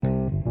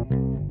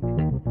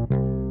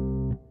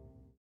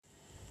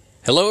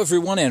Hello,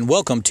 everyone, and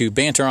welcome to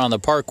Banter on the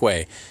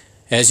Parkway.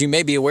 As you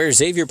may be aware,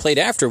 Xavier played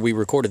after we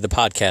recorded the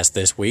podcast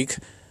this week.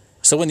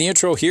 So in the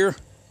intro here,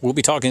 we'll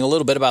be talking a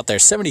little bit about their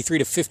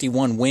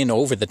 73-51 win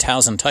over the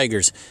Towson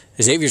Tigers.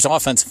 Xavier's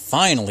offense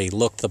finally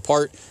looked the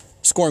part,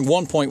 scoring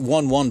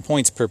 1.11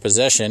 points per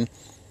possession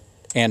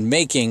and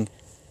making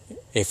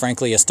a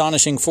frankly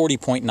astonishing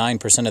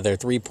 40.9% of their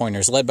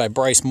three-pointers, led by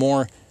Bryce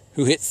Moore,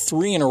 who hit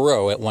 3 in a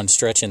row at one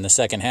stretch in the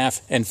second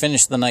half and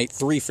finished the night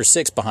 3 for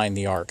 6 behind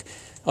the arc.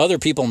 Other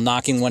people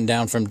knocking one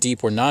down from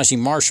deep were Najee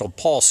Marshall,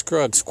 Paul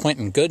Scruggs,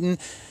 Quentin Gooden,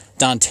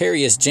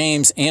 Dontarius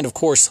James, and of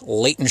course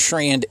Leighton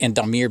Schrand and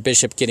Dahmir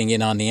Bishop getting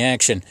in on the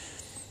action.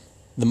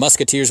 The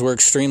Musketeers were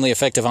extremely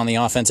effective on the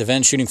offensive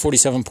end, shooting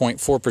 47.4%,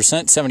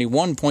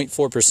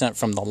 71.4%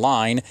 from the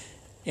line,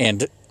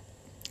 and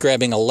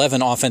grabbing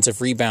 11 offensive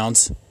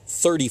rebounds,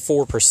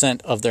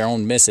 34% of their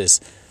own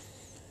misses.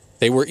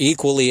 They were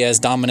equally as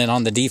dominant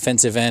on the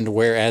defensive end,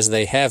 whereas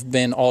they have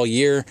been all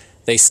year.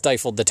 They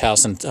stifled the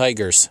Towson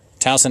Tigers.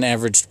 Towson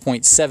averaged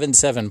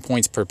 .77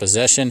 points per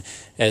possession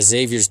as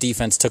Xavier's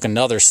defense took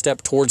another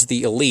step towards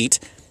the elite,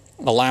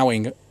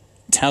 allowing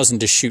Towson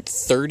to shoot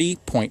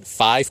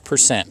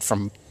 30.5%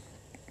 from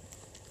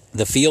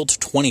the field,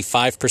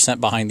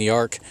 25% behind the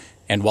arc.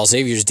 And while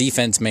Xavier's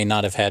defense may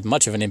not have had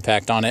much of an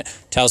impact on it,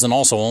 Towson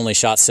also only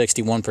shot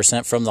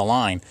 61% from the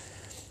line.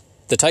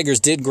 The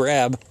Tigers did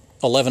grab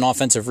 11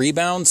 offensive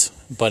rebounds,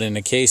 but in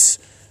a case,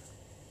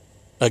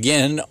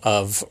 again,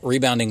 of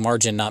rebounding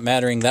margin not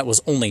mattering, that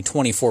was only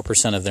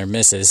 24% of their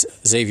misses.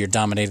 Xavier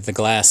dominated the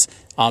glass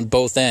on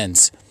both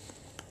ends.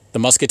 The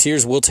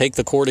Musketeers will take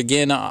the court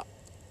again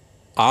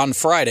on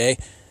Friday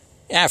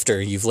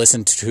after you've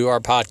listened to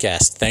our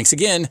podcast. Thanks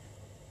again,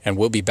 and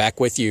we'll be back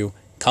with you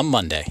come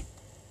Monday.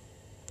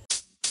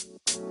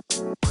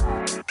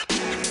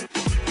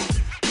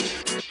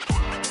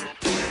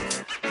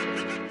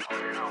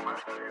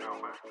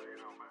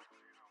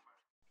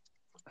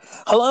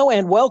 Hello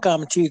and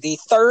welcome to the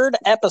third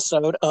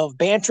episode of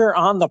Banter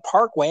on the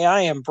Parkway.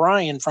 I am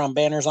Brian from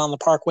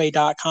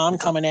bantersontheparkway.com,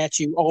 coming at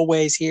you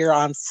always here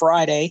on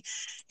Friday.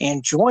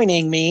 And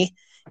joining me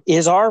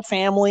is our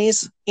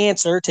family's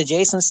answer to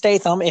Jason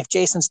Statham. If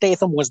Jason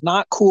Statham was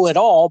not cool at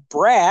all,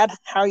 Brad,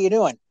 how are you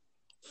doing?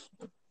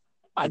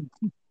 I'm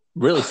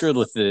really thrilled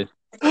with the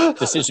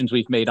decisions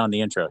we've made on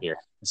the intro here.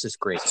 This is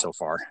great so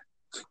far.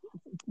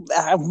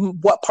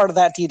 What part of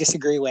that do you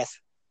disagree with?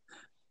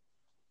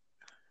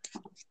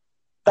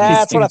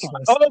 That's what I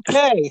thought.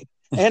 Okay.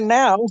 And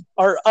now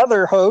our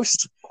other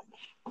host,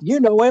 you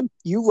know him,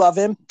 you love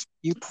him.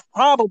 You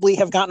probably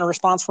have gotten a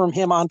response from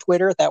him on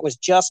Twitter. That was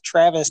just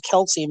Travis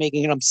Kelce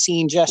making an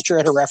obscene gesture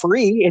at a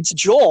referee. It's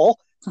Joel.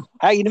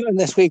 How you doing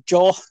this week,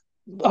 Joel?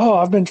 Oh,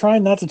 I've been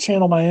trying not to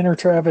channel my inner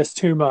Travis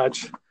too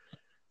much.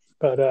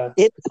 But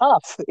it's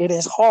tough. It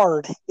is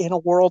hard in a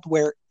world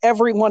where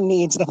everyone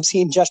needs an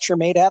obscene gesture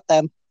made at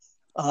them.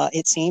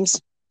 It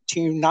seems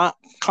to not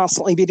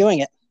constantly be doing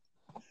it.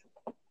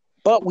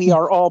 But we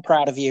are all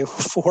proud of you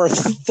for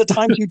the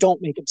times you don't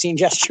make obscene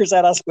gestures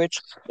at us, which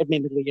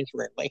admittedly is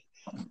rarely.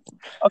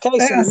 Okay,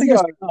 so I think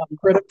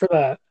credit for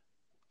that.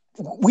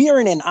 We are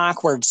in an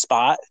awkward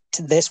spot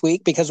this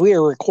week because we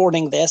are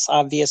recording this,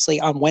 obviously,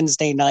 on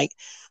Wednesday night,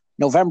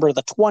 November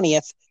the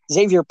 20th.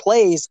 Xavier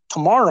plays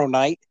tomorrow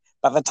night.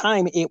 By the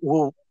time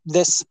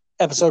this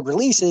episode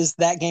releases,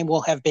 that game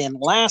will have been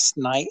last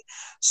night.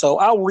 So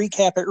I'll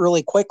recap it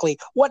really quickly.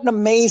 What an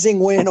amazing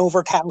win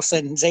over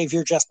Towson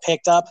Xavier just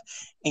picked up.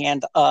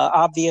 And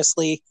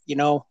obviously, you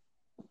know,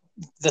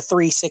 the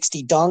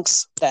 360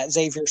 dunks that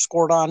Xavier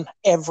scored on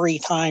every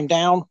time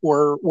down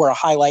were a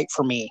highlight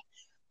for me.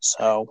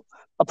 So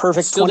a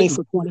perfect 20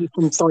 for 20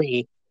 from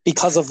 3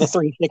 because of the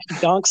 360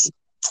 dunks.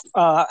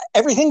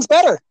 Everything's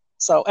better.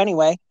 So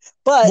anyway,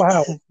 but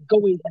wow.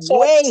 Going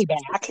way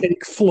back.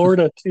 Take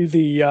Florida to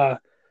the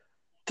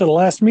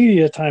last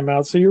media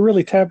timeout. So you're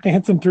really tap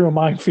dancing through a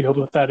minefield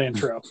with that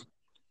intro.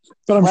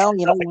 But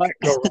you know what?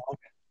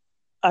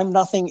 I'm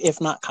nothing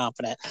if not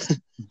confident.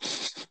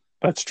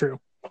 That's true.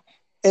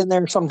 And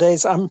there are some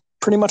days I'm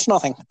pretty much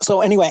nothing.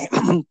 So anyway,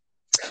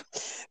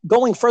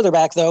 going further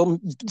back, though,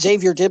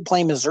 Xavier did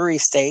play Missouri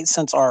State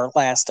since our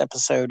last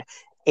episode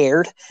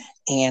aired.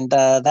 And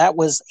that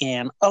was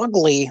an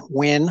ugly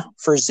win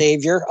for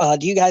Xavier.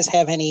 Do you guys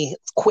have any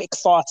quick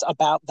thoughts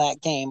about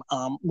that game?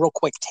 Real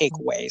quick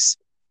takeaways.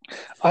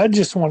 I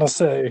just want to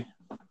say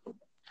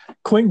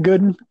Quentin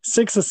Gooden,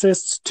 6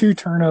 assists, 2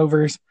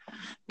 turnovers,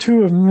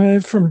 2 of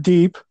them from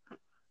deep,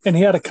 and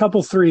he had a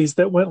couple threes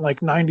that went like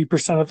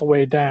 90% of the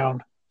way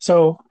down.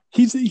 So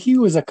he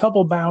was a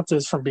couple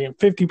bounces from being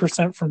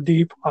 50% from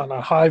deep on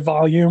a high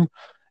volume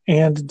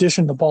and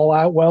dishing the ball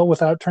out well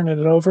without turning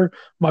it over.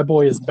 My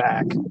boy is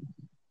back. Did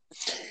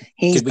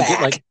we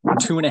get like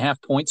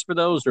 2.5 points for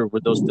those, or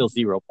were those still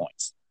 0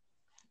 points?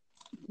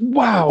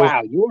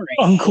 Wow, you're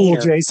uncool,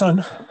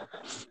 Jason.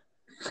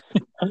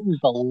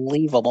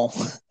 Unbelievable.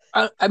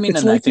 I mean,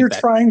 it's like you're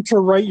trying to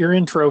write your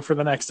intro for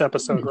the next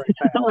episode right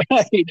now.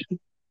 Right.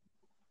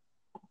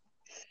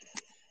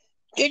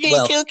 Did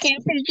you still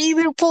can't for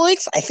 0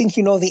 points? I think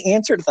you know the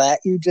answer to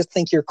that. You just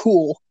think you're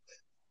cool.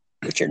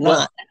 but you're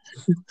not.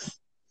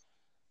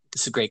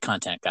 This is great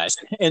content, guys.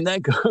 And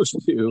that goes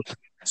to,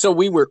 so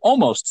we were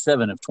almost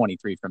 7 of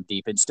 23 from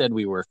deep. Instead,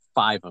 we were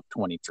 5 of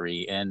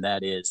 23. And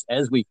that is,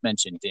 as we've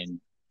mentioned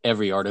in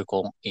every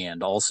article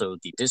and also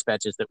the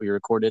dispatches that we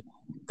recorded,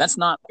 that's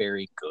not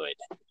very good.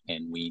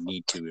 And we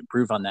need to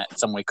improve on that in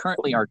some way.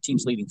 Currently, our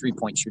team's leading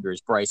three-point shooter is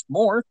Bryce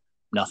Moore.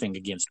 Nothing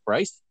against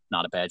Bryce.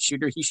 Not a bad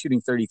shooter. He's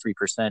shooting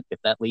 33%. If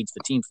that leads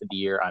the team for the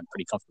year, I'm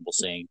pretty comfortable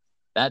saying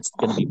that's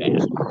going to be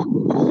bad.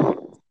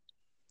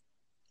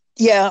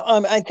 Yeah,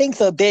 I think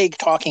the big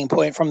talking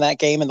point from that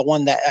game, and the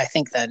one that I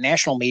think the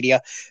national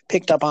media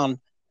picked up on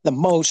the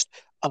most,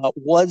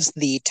 was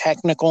the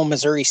technical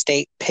Missouri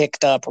State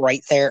picked up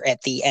right there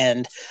at the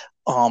end.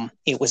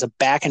 It was a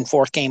back and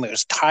forth game. It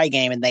was a tie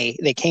game, and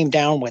they came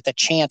down with a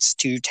chance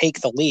to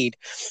take the lead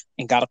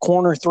and got a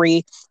corner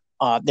three.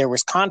 There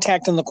was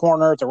contact in the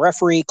corner. The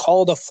referee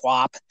called a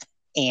flop,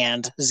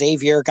 and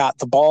Xavier got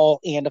the ball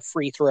and a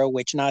free throw,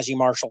 which Najee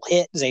Marshall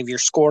hit. Xavier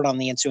scored on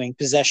the ensuing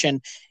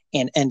possession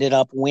and ended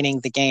up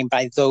winning the game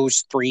by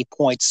those 3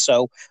 points.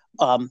 So,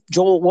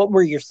 Joel, what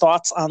were your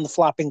thoughts on the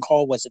flopping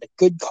call? Was it a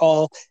good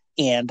call?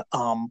 And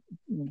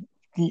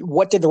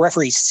what did the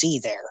referee see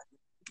there?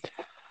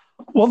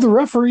 Well, the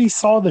referee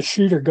saw the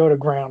shooter go to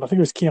ground. I think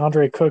it was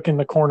Keandre Cook in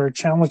the corner,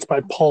 challenged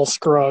by Paul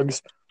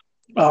Scruggs.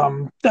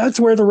 That's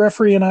where the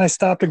referee and I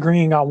stopped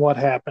agreeing on what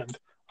happened.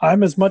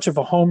 I'm as much of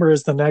a homer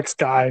as the next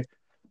guy,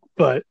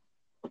 but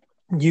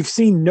you've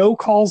seen no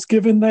calls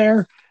given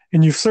there,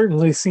 and you've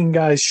certainly seen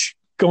guys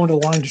going to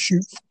the line to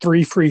shoot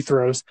 3 free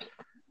throws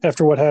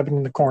after what happened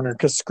in the corner,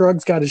 because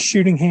Scruggs got his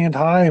shooting hand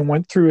high and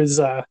went through his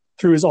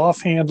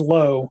offhand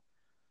low.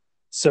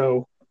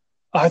 So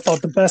I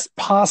thought the best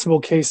possible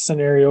case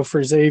scenario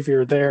for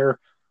Xavier there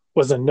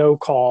was a no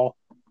call,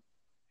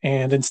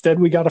 and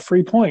instead we got a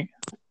free point.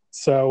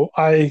 So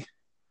I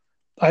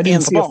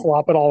didn't see a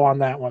flop at all on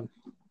that one.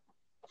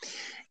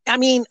 I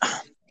mean,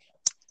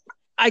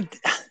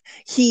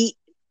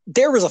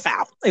 there was a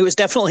foul. It was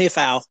definitely a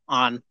foul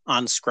on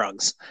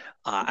Scruggs.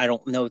 I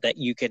don't know that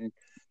you can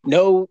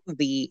know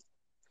the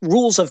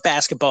rules of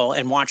basketball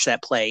and watch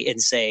that play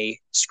and say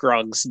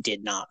Scruggs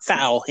did not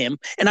foul him.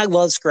 And I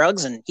love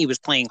Scruggs, and he was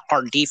playing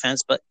hard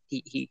defense, but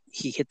he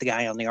hit the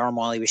guy on the arm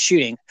while he was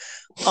shooting.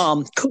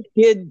 Cook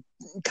did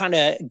kind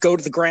of go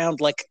to the ground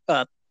like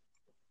a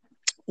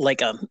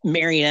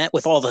marionette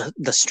with all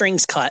the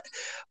strings cut,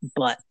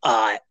 but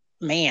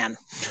man,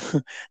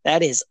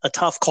 that is a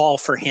tough call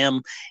for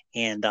him.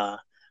 And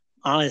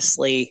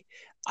honestly,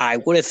 I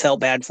would have felt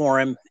bad for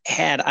him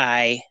had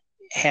I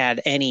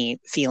had any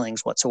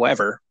feelings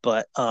whatsoever.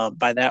 But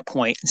by that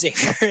point,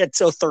 Xavier had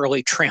so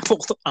thoroughly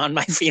trampled on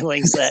my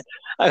feelings that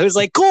I was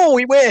like, cool,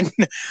 we win.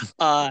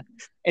 I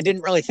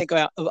didn't really think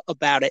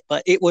about it,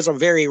 but it was a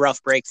very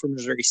rough break for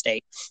Missouri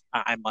State,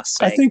 I must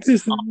say. I think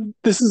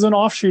this is an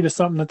offshoot of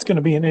something that's going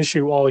to be an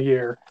issue all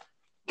year,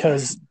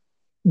 because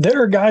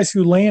there are guys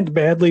who land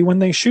badly when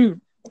they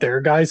shoot. There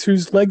are guys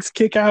whose legs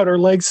kick out or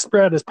legs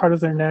spread as part of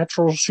their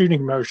natural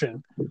shooting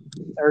motion.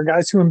 There are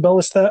guys who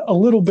embellish that a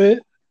little bit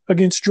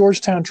against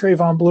Georgetown,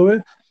 Trayvon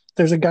Blewett.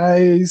 There's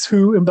guys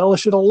who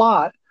embellish it a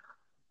lot,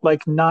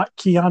 like not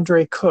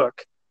Keandre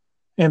Cook.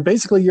 And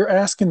basically you're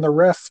asking the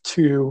ref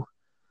to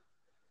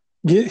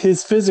get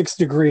his physics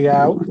degree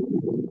out,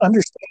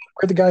 understand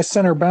where the guy's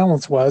center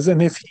balance was,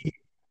 and if he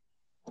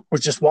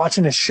was just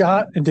watching his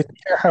shot and didn't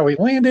care how he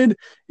landed,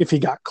 if he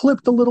got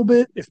clipped a little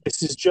bit, if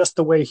this is just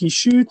the way he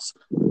shoots,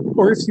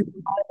 or if you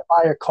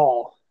buy a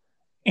call.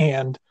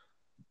 And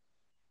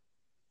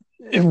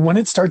when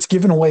it starts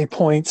giving away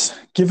points,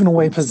 giving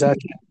away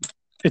possession,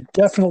 it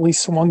definitely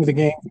swung the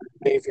game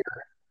for Xavier.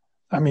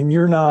 I mean,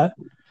 you're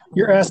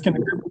asking a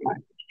group of guys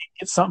to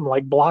get something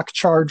like block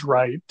charge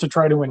right to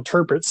try to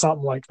interpret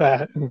something like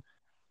that. And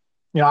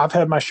I've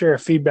had my share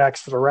of feedbacks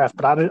for the ref,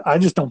 but I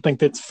just don't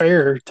think it's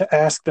fair to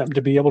ask them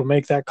to be able to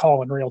make that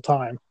call in real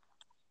time.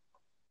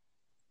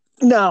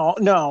 No.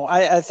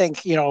 I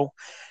think,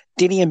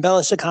 did he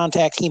embellish the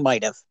contact? He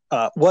might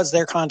have. Was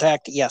there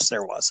contact? Yes,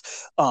 there was.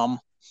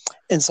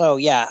 And so,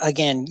 yeah,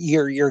 again,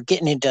 you're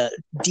getting into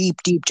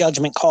deep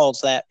judgment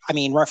calls that,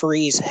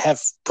 referees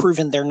have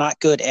proven they're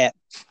not good at,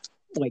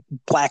 like,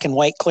 black and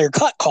white, clear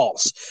cut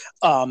calls.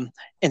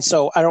 And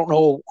so I don't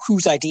know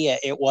whose idea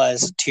it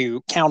was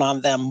to count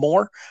on them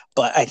more,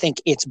 but I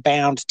think it's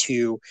bound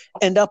to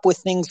end up with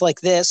things like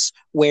this,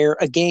 where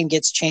a game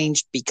gets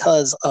changed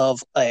because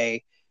of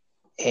a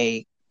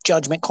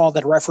judgment call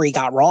that a referee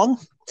got wrong.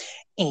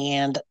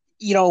 And,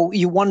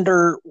 you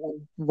wonder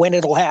when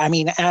it'll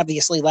happen.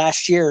 Obviously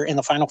last year in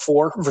the Final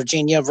Four,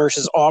 Virginia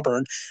versus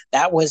Auburn,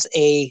 that was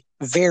a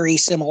very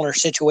similar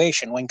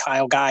situation when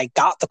Kyle Guy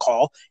got the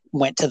call,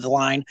 went to the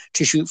line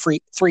to shoot 3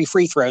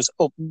 free throws.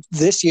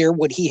 This year,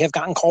 would he have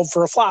gotten called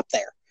for a flop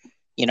there?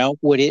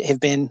 Would it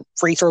have been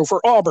free throw for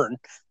Auburn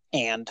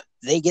and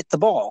they get the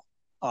ball?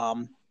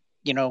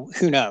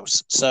 Who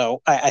knows?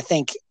 So I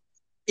think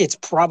it's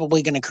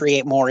probably going to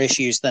create more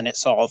issues than it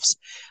solves,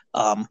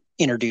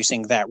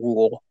 introducing that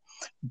rule.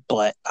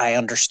 But I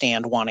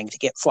understand wanting to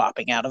get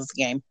flopping out of the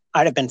game.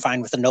 I'd have been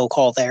fine with a no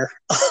call there.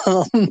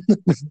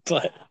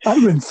 But I'd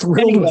have been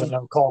thrilled anyway, with a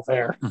no call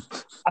there.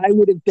 I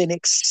would have been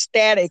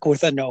ecstatic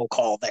with a no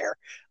call there.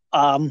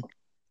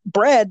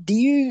 Brad, do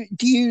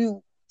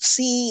you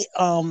see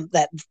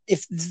that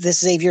if this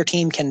Xavier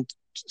team can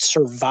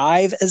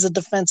survive as a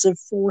defensive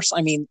force?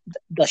 I mean,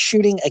 the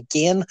shooting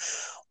again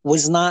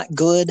was not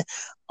good,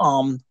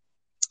 and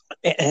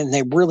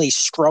they really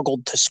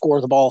struggled to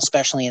score the ball,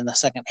 especially in the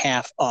second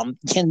half.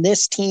 Can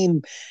this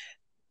team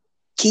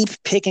keep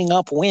picking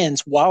up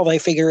wins while they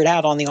figure it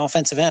out on the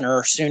offensive end,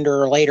 or sooner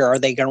or later are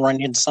they going to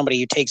run into somebody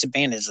who takes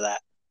advantage of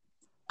that?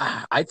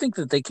 I think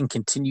that they can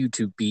continue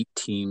to beat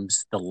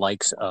teams the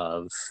likes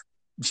of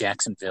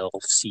Jacksonville,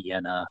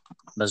 Siena,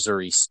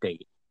 Missouri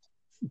State,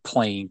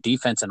 playing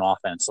defense and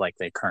offense like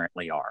they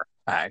currently are.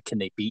 Can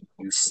they beat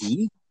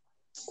UC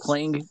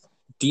playing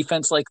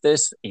defense like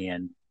this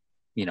and,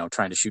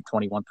 trying to shoot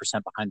 21%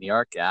 behind the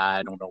arc?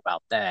 I don't know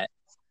about that.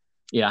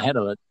 I had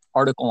an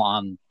article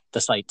on the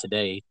site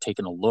today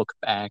taking a look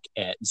back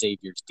at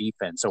Xavier's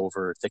defense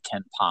over the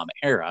Ken Pom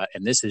era,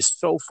 and this is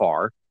so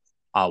far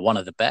one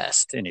of the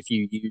best. And if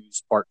you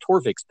use Bart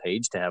Torvik's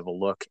page to have a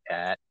look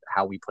at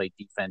how we played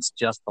defense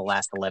just the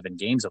last 11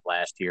 games of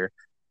last year,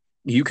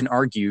 you can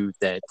argue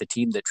that the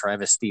team that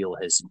Travis Steele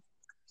has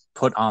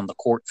put on the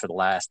court for the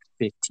last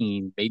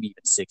 15, maybe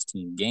even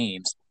 16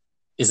 games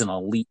is an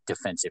elite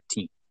defensive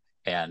team.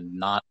 And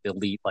not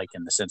elite like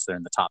in the sense they're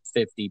in the top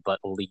 50, but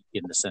elite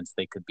in the sense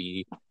they could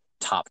be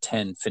top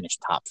 10, finish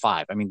top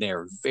 5. I mean, they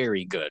are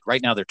very good.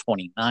 Right now they're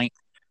 29th.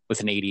 With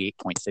an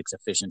 88.6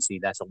 efficiency.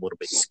 That's a little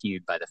bit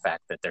skewed by the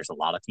fact that there's a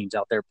lot of teams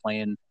out there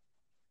playing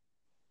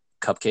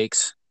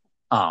cupcakes.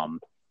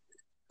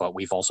 But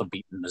we've also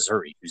beaten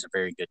Missouri, who's a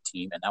very good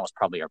team, and that was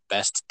probably our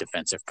best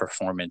defensive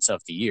performance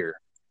of the year.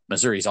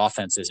 Missouri's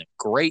offense isn't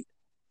great,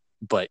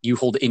 but you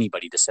hold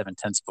anybody to 0.7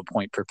 of a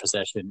point per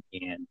possession,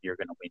 and you're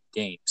going to win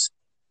games.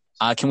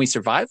 Can we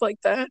survive like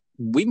that?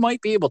 We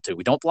might be able to.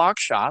 We don't block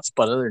shots,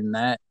 but other than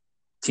that,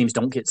 teams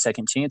don't get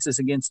second chances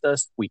against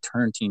us. We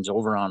turn teams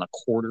over on a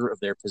quarter of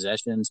their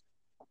possessions,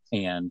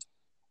 and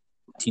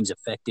teams'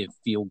 effective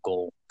field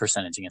goal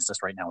percentage against us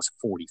right now is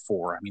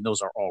 44. I mean,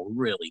 those are all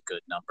really good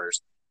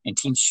numbers, and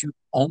teams shoot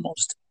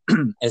almost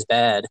as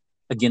bad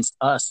against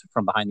us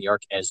from behind the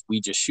arc as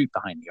we just shoot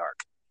behind the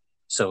arc.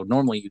 So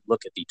normally you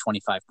look at the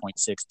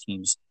 25.6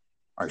 teams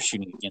are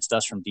shooting against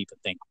us from deep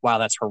and think, wow,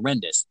 that's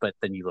horrendous. But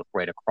then you look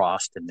right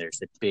across, and there's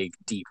a big,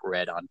 deep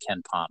red on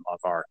Ken Pom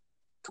of our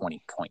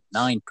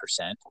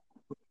 20.9%,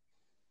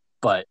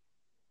 but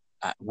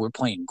we're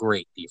playing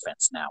great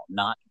defense now,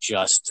 not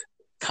just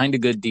kind of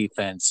good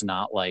defense,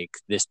 not like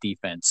this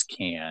defense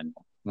can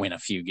win a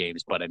few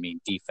games, but I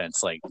mean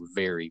defense like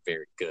very,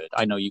 very good.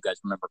 I know you guys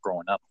remember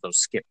growing up, those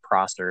Skip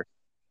Prosser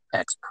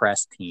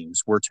X-Press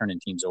teams. We're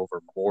turning teams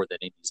over more than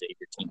any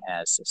Xavier team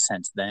has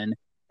since then,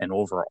 and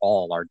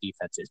overall our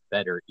defense is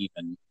better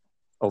even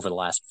over the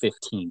last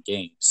 15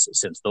 games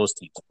since those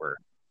teams were.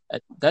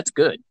 That's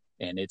good.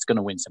 And it's going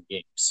to win some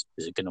games.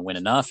 Is it going to win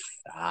enough?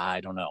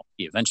 I don't know.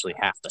 You eventually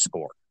have to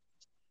score.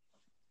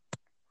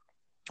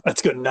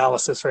 That's good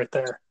analysis right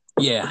there.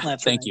 Yeah,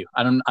 thank you.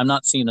 I'm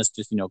not seeing us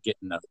just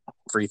getting a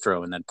free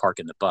throw and then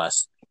parking the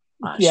bus.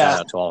 Shout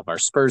out to all of our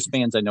Spurs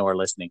fans I know are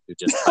listening who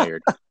just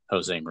hired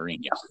Jose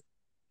Mourinho.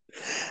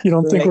 You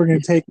don't think we're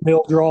going to take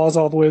nil draws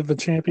all the way to the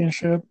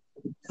championship?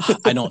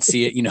 I don't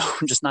see it.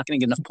 I'm just not going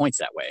to get enough points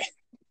that way.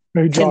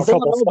 Maybe draw a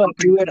couple.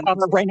 Do it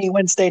on a rainy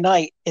Wednesday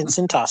night in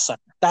Cintas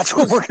Center. That's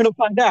what we're going to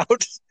find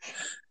out.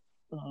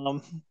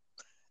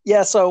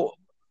 So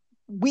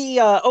we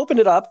opened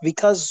it up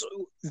because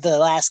the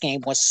last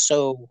game was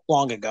so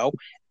long ago,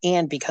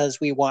 and because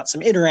we want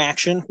some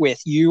interaction with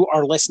you,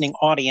 our listening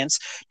audience,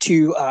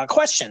 to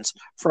questions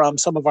from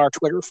some of our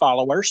Twitter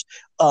followers.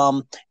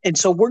 And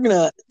so we're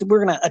gonna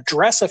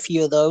address a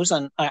few of those,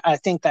 and I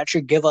think that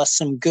should give us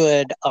some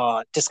good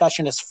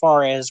discussion as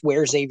far as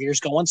where Xavier's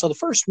going. So the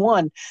first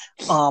one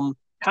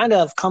kind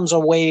of comes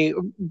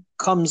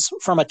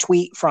from a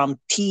tweet from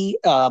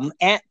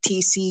at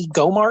TC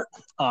Gomart,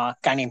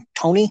 guy named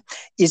Tony.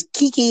 Is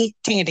Kiki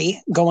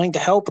Tandy going to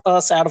help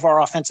us out of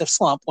our offensive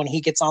slump when he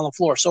gets on the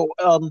floor? So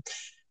are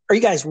you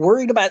guys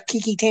worried about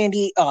Kiki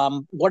Tandy?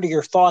 What are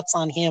your thoughts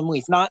on him?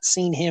 We've not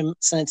seen him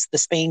since the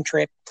Spain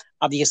trip.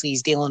 Obviously,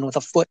 he's dealing with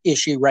a foot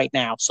issue right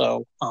now.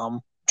 So,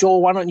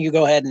 Joel, why don't you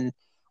go ahead and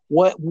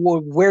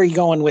where are you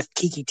going with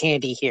Kiki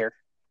Tandy here?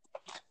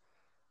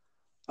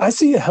 I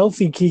see a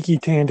healthy Kiki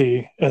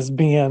Tandy as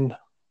being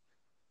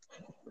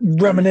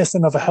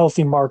reminiscent of a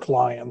healthy Mark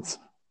Lyons.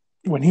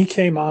 When he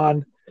came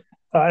on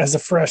as a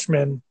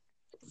freshman,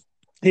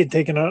 he had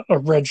taken a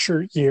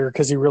redshirt year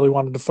because he really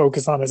wanted to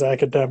focus on his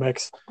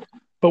academics.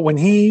 But when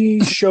he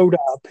showed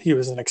up, he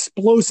was an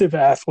explosive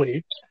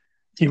athlete.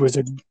 He was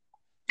a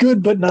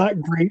good but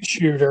not great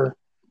shooter,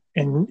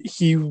 and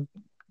he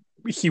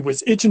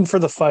was itching for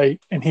the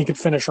fight, and he could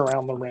finish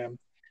around the rim.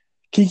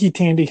 Kiki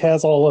Tandy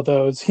has all of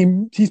those.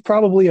 He's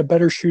probably a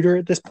better shooter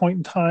at this point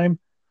in time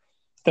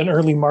than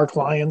early Mark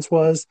Lyons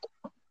was.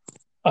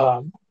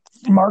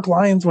 Mark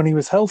Lyons, when he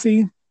was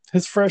healthy,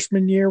 his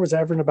freshman year, was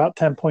averaging about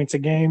 10 points a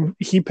game.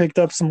 He picked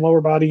up some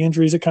lower body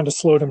injuries. It kind of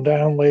slowed him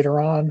down later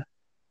on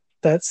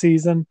that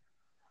season.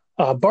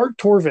 Bart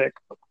Torvik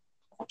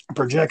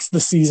projects the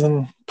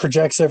season,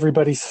 projects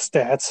everybody's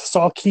stats.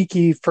 Saw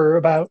Kiki for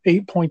about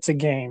 8 points a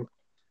game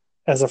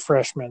as a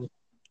freshman.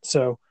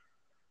 So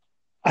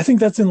I think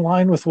that's in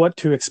line with what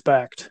to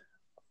expect.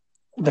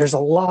 There's a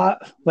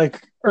lot,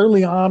 like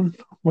early on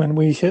when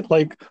we hit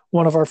like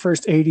one of our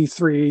first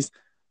 83s,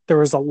 there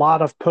was a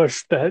lot of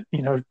push that,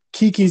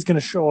 Kiki's going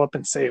to show up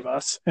and save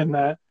us. And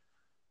that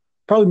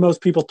probably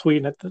most people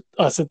tweeting at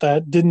us at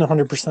that didn't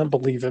 100%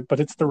 believe it, but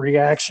it's the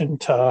reaction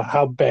to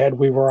how bad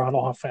we were on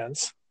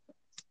offense.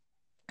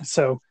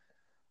 So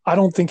I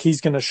don't think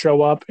he's going to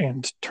show up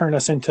and turn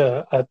us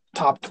into a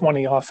top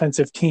 20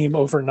 offensive team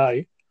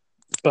overnight.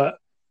 But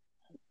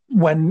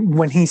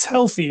when he's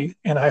healthy,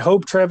 and I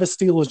hope Travis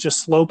Steele is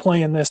just slow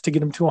playing this to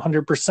get him to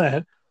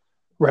 100%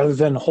 rather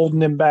than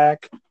holding him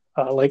back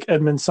like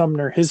Edmund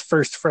Sumner his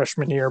first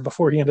freshman year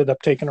before he ended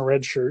up taking a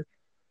red shirt.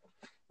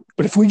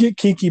 But if we get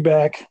Kiki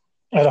back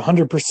at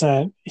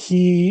 100%,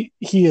 he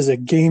is a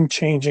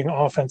game-changing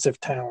offensive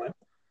talent.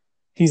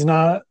 He's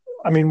not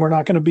 – we're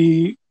not going to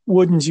be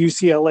Wooden's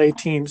UCLA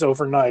teams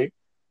overnight,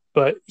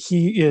 but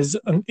he is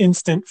an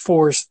instant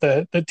force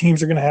that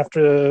teams are going to have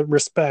to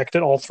respect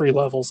at all three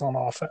levels on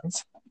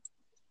offense.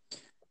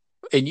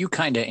 And you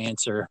kind of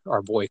answer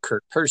our boy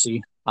Kurt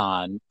Percy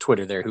on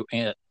Twitter there, who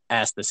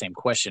asked the same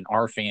question.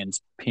 Are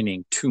fans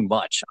pinning too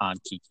much on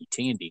Kiki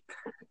Tandy?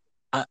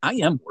 I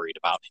am worried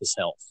about his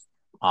health.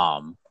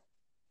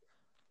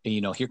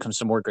 Here comes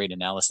some more great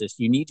analysis.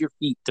 You need your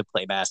feet to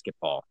play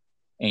basketball,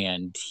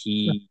 and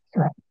he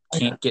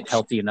can't get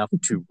healthy enough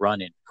to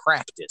run in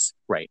practice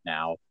right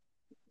now.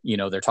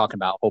 They're talking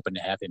about hoping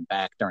to have him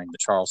back during the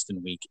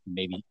Charleston week, and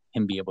maybe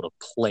him be able to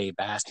play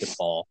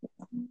basketball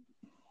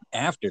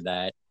after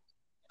that.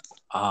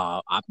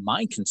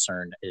 My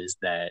concern is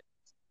that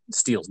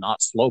Steele's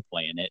not slow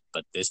playing it,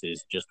 but this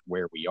is just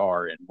where we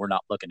are, and we're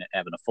not looking at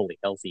having a fully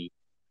healthy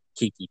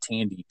Kiki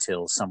Tandy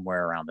till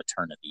somewhere around the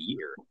turn of the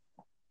year.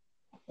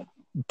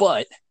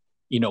 But,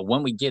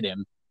 when we get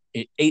him,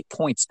 8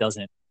 points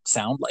doesn't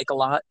sound like a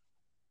lot.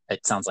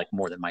 It sounds like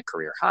more than my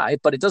career high,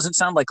 but it doesn't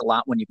sound like a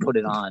lot when you put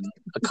it on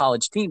a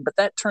college team. But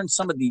that turns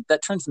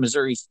the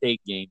Missouri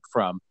State game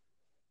from,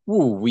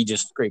 we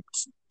just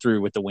scraped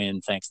through with the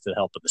win thanks to the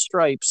help of the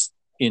Stripes,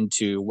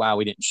 into, wow,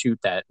 we didn't shoot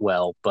that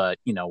well, but,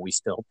 we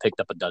still picked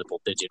up a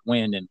double-digit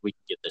win and we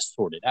can get this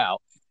sorted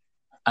out.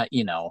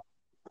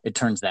 It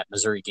turns that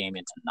Missouri game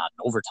into not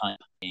an overtime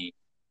game.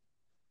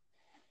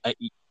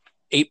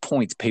 8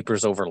 points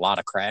papers over a lot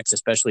of cracks,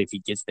 especially if he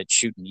gets that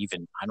shooting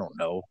even,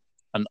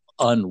 an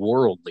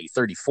unworldly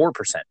 34%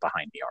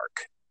 behind the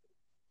arc.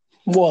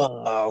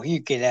 Whoa, you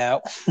get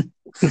out.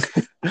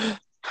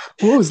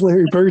 What was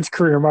Larry Bird's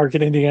career mark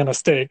at Indiana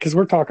State? Because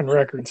we're talking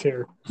records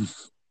here.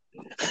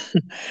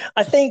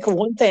 I think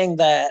one thing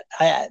that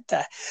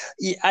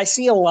I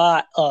see a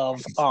lot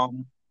of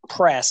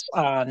press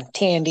on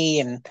Tandy,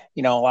 and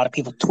a lot of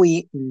people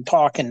tweet and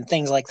talk and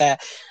things like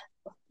that.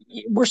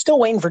 We're still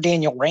waiting for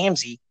Daniel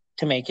Ramsey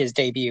to make his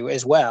debut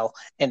as well,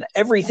 and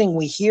everything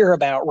we hear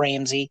about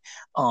Ramsey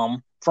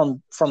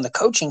from the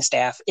coaching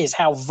staff is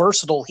how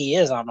versatile he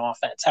is on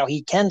offense, how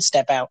he can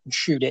step out and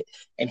shoot it,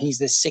 and he's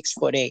this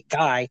 6'8"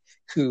 guy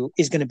who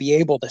is going to be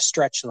able to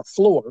stretch the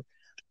floor.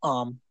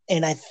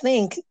 And I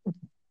think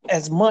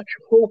as much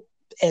hope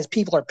as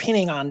people are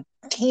pinning on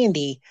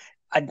Tandy,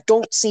 I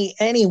don't see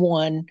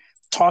anyone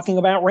talking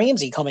about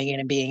Ramsey coming in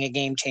and being a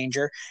game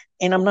changer.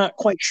 And I'm not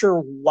quite sure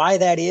why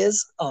that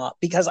is,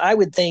 because I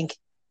would think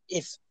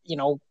if,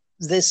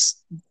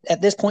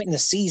 at this point in the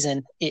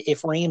season,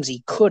 if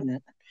Ramsey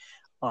couldn't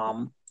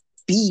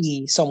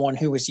be someone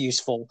who was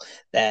useful,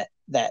 that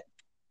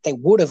they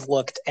would have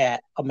looked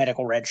at a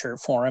medical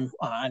redshirt for him.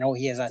 I know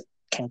he has a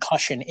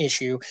concussion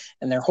issue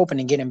and they're hoping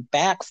to get him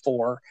back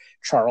for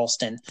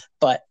Charleston,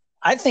 but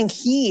I think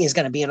he is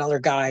going to be another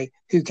guy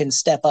who can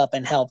step up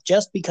and help,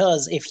 just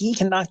because if he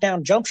can knock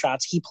down jump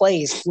shots, he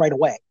plays right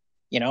away,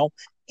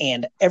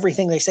 and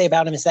everything they say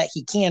about him is that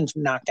he can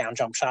knock down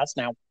jump shots.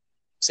 Now,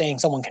 saying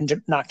someone can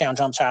knock down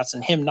jump shots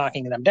and him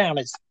knocking them down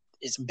is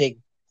a big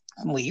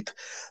leap,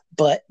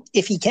 but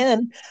if he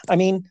can, I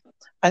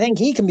think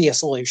he can be a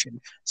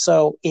solution.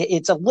 So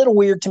it's a little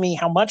weird to me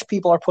how much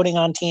people are putting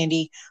on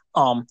Tandy.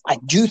 I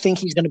do think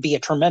he's going to be a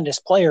tremendous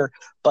player,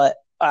 but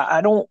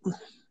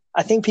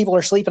I think people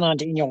are sleeping on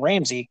Daniel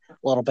Ramsey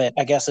a little bit,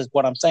 I guess is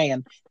what I'm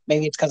saying.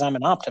 Maybe it's because I'm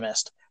an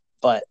optimist,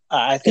 but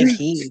I think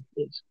he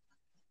is.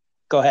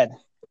 Go ahead.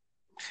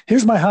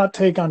 Here's my hot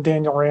take on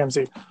Daniel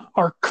Ramsey.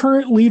 Our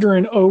current leader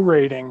in O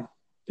rating,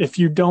 if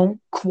you don't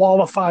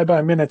qualify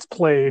by minutes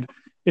played,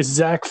 is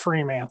Zach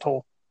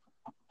Fremantle.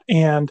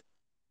 And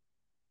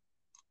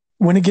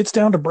when it gets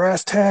down to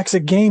brass tacks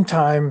at game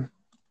time,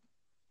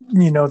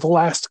 the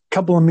last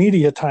couple of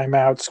media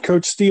timeouts,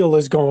 Coach Steele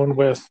is going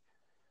with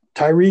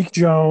Tyreek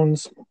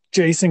Jones,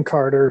 Jason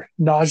Carter,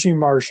 Najee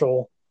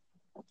Marshall,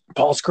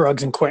 Paul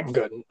Scruggs, and Quentin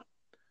Gooden.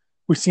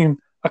 We've seen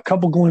a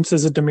couple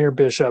glimpses of Demir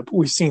Bishop.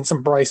 We've seen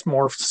some Bryce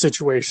Moore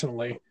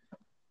situationally.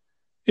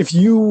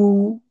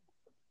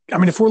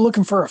 if we're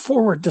looking for a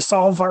forward to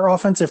solve our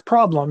offensive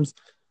problems,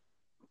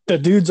 the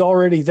dude's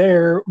already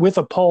there with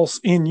a pulse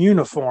in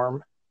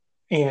uniform,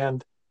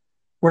 and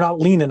we're not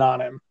leaning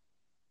on him.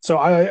 So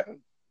I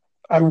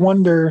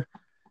wonder,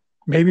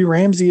 maybe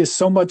Ramsey is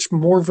so much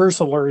more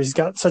versatile, or he's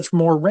got such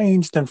more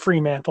range than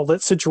Freemantle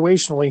that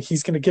situationally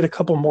he's going to get a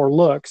couple more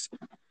looks.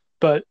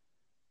 But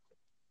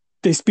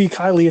they speak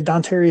highly of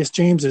Dontarius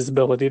James's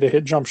ability to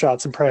hit jump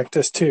shots in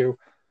practice too.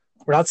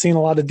 We're not seeing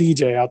a lot of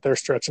DJ out there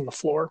stretching the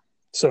floor.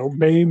 So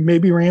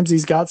maybe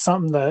Ramsey's got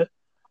something that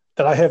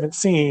I haven't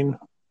seen,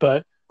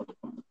 but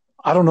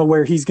I don't know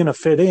where he's going to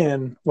fit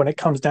in when it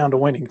comes down to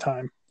winning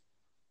time.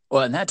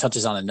 Well, and that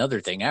touches on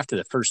another thing. After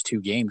the first two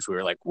games, we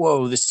were like,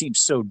 whoa, this seems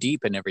so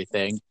deep and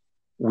everything.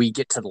 We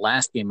get to the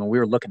last game, and we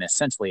were looking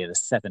essentially at a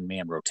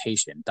 7-man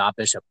rotation. Doc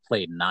Bishop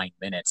played 9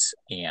 minutes,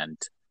 and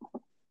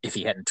if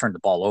he hadn't turned the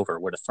ball over,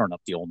 would have thrown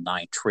up the old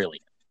 $9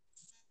 trillion.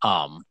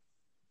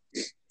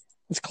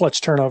 It's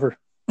clutch turnover.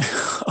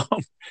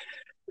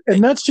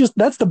 And that's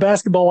the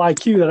basketball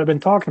IQ that I've been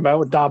talking about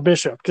with Doc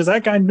Bishop, because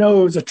that guy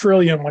knows $1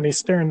 trillion when he's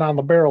staring down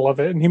the barrel of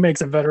it, and he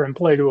makes a veteran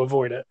play to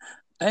avoid it.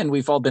 And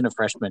we've all been a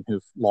freshman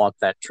who've logged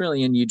that $1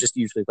 trillion. You just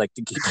usually like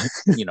to keep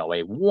it,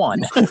 a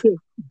 1.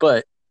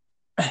 But,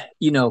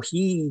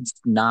 he's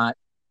not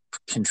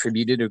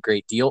contributed a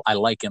great deal. I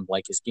like him,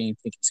 like his game,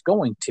 think he's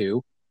going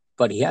to,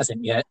 but he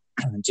hasn't yet.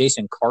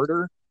 Jason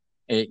Carter,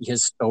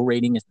 his O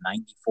rating is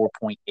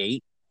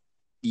 94.8.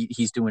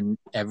 He's doing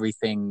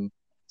everything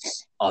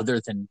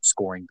other than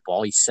scoring the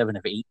ball. He's 7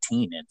 of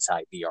 18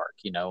 inside the arc,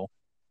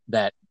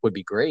 That would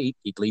be great.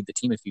 He'd lead the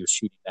team if he was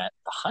shooting that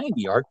behind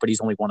the arc, but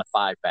he's only 1 of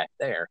 5 back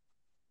there.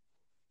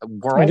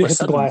 We're all of a sudden, hit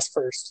the glass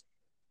first.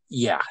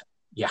 Yeah.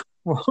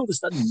 We're all of a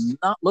sudden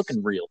not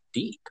looking real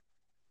deep.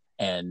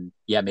 And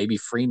maybe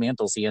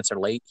Fremantle's the answer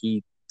late.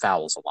 He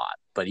fouls a lot,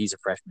 but he's a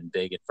freshman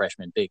big, and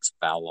freshman bigs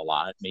foul a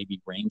lot.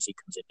 Maybe Ramsey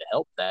comes in to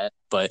help that.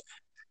 But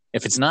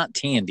if it's not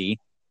Tandy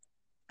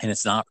and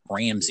it's not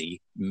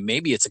Ramsey,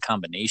 maybe it's a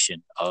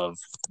combination of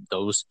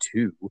those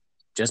two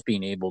just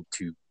being able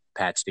to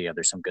patch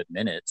together some good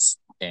minutes.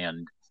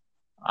 And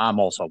I'm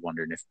also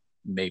wondering if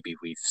maybe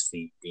we've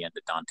seen the end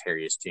of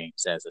Dontarius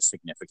James as a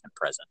significant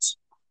presence,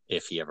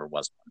 if he ever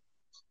was one.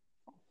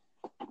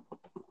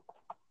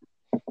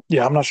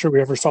 Yeah, I'm not sure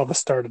we ever saw the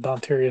start of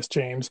Dontarius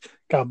James,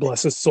 God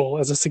bless his soul,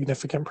 as a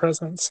significant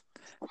presence.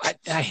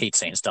 I hate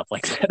saying stuff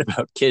like that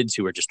about kids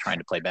who are just trying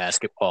to play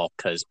basketball,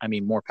 because,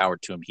 more power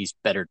to him. He's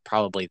better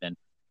probably than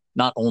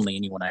not only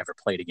anyone I ever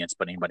played against,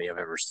 but anybody I've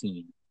ever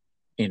seen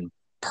in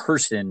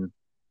person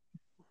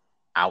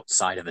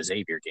outside of a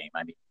Xavier game.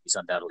 He's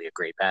undoubtedly a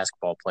great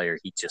basketball player.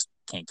 He just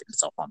can't get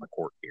himself on the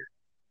court here.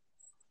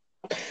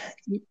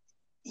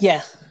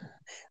 Yeah.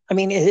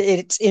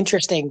 It's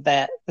interesting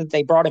that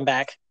they brought him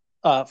back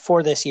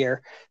for this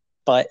year,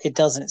 but it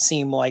doesn't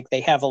seem like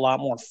they have a lot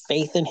more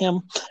faith in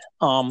him.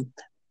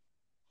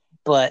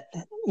 But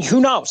who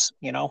knows?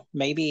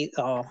 Maybe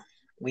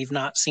we've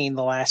not seen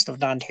the last of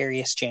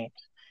Dontarius James.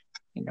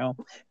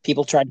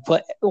 People tried to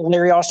put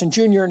Larry Austin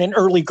Jr. in an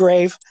early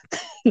grave.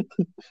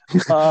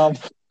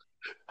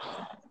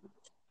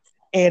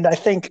 And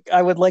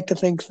I would like to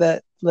think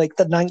that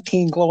the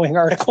 19 glowing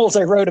articles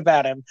I wrote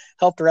about him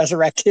helped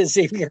resurrect his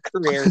Xavier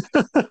career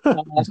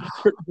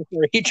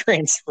before he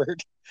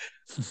transferred.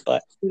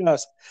 But who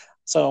knows?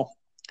 So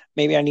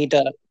maybe I need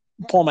to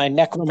pull my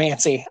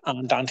necromancy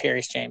on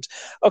Dontarius James.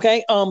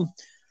 Okay.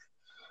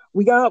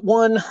 We got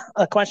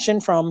a question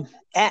from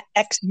at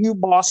XU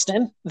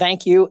Boston.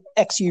 Thank you,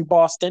 XU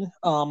Boston.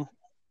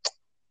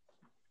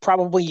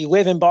 Probably you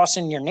live in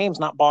Boston, your name's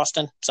not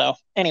Boston. So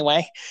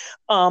anyway,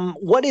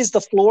 what is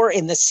the floor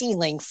and the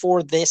ceiling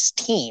for this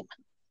team?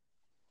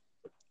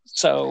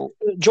 So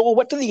Joel,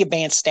 what do the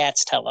advanced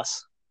stats tell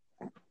us?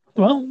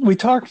 Well, we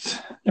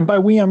talked, and by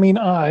we, I mean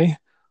a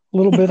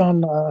little bit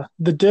on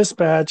the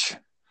dispatch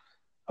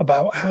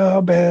about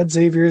how bad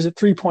Xavier is at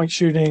 3-point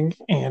shooting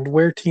and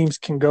where teams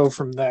can go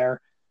from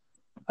there.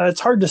 It's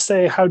hard to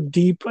say how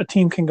deep a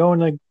team can go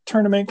in a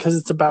tournament because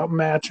it's about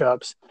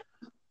matchups.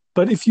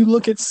 But if you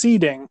look at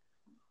seeding,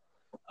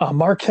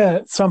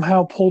 Marquette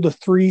somehow pulled a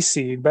 3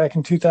 seed back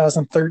in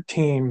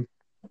 2013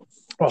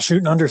 while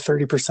shooting under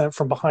 30%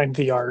 from behind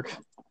the arc.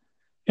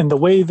 And the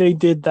way they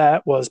did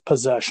that was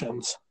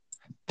possessions.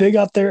 They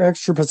got their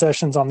extra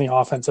possessions on the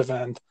offensive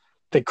end.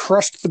 They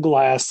crushed the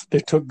glass. They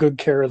took good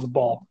care of the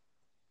ball.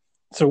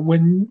 So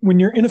when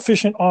you're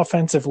inefficient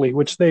offensively,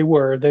 which they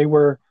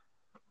were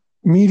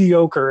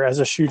mediocre as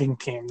a shooting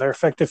team. Their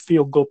effective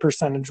field goal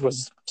percentage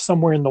was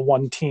somewhere in the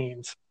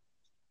 1-teens.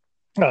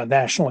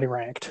 Nationally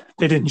ranked.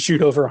 They didn't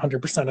shoot over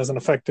 100% as an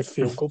effective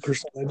field goal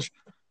percentage,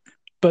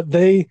 but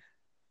they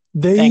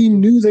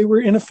knew they were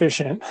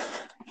inefficient,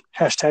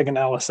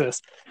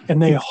 #analysis,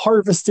 and they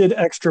harvested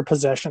extra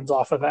possessions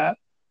off of that.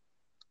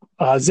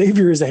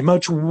 Xavier is a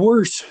much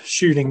worse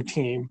shooting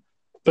team,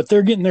 but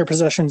they're getting their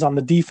possessions on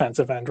the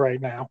defensive end right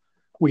now.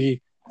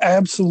 We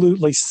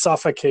absolutely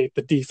suffocate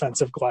the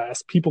defensive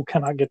glass. People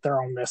cannot get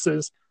their own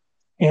misses.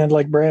 And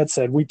like Brad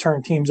said, we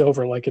turn teams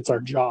over like it's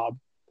our job.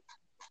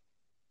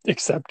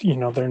 except,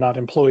 they're not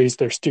employees,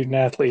 they're student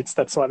athletes.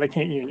 That's why they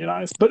can't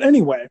unionize. But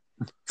anyway,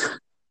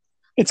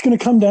 it's going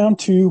to come down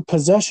to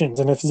possessions.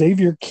 And if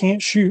Xavier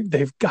can't shoot,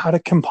 they've got to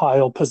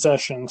compile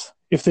possessions.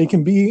 If they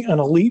can be an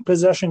elite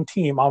possession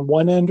team on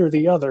one end or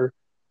the other,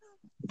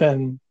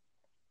 then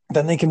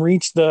they can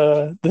reach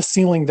the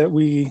ceiling that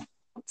we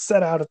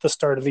set out at the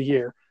start of the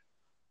year.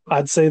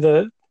 I'd say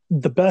the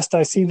best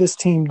I see this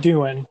team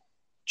doing,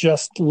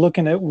 just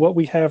looking at what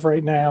we have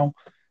right now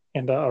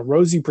and a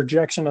rosy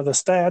projection of the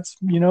stats,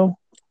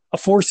 a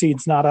 4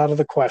 seed's not out of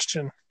the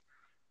question.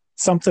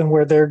 Something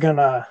where they're going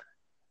to,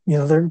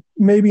 they're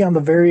maybe on the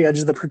very edge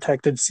of the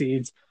protected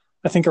seeds.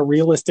 I think a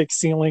realistic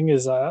ceiling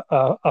is a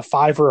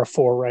 5 or a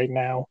 4 right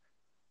now.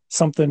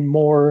 Something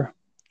more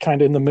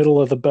kind of in the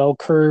middle of the bell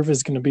curve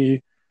is going to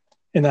be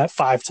in that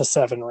 5 to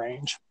 7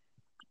 range.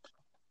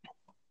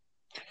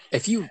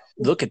 If you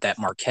look at that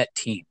Marquette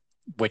team,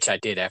 which I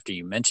did after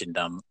you mentioned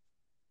them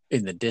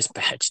in the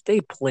dispatch,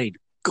 they played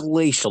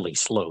glacially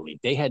slowly.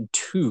 They had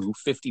 2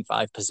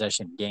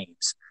 55-possession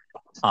games.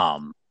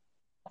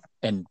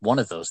 And one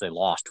of those they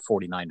lost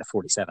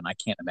 49-47. I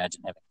can't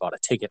imagine having bought a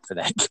ticket for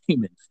that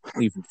game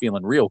and even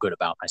feeling real good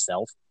about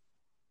myself.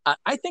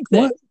 I think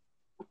that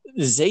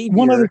Xavier...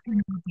 One other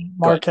thing about the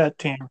Marquette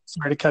team,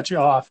 sorry to cut you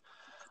off.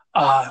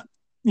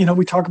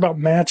 We talk about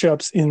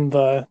matchups in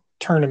the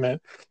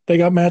tournament. They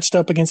got matched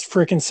up against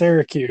frickin'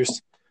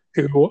 Syracuse,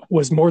 who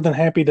was more than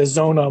happy to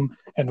zone them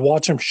and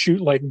watch them shoot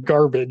like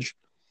garbage.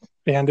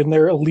 And in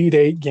their Elite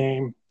Eight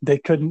game, they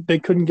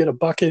couldn't get a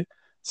bucket.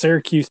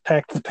 Syracuse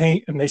packed the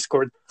paint, and they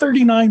scored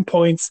 39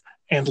 points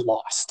and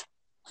lost.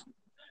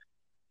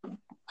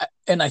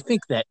 And I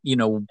think that,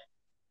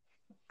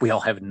 we all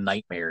have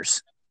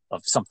nightmares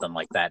of something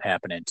like that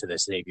happening to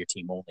this Xavier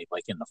team only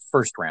like in the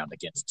first round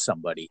against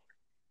somebody.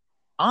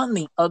 On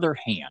the other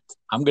hand,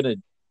 I'm going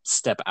to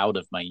step out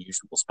of my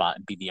usual spot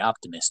and be the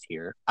optimist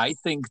here. I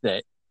think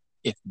that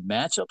if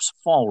matchups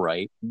fall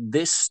right,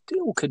 this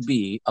still could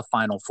be a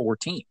Final Four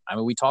team. I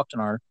mean, we talked in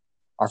our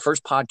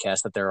first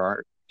podcast that there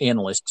are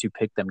analysts who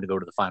picked them to go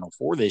to the Final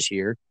Four this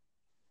year.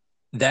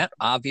 That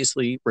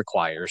obviously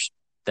requires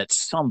that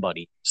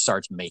somebody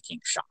starts making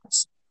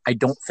shots. I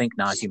don't think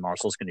Najee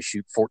Marshall's going to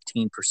shoot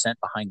 14%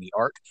 behind the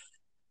arc,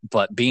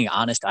 but being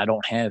honest, I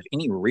don't have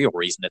any real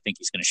reason to think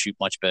he's going to shoot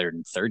much better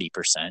than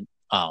 30%.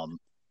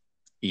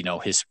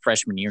 His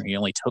freshman year, he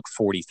only took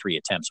 43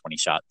 attempts when he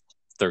shot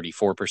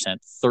 34%.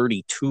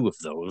 32 of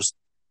those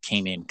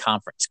came in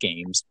conference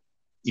games,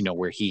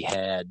 where he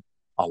had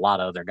a lot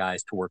of other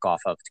guys to work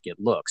off of to get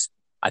looks.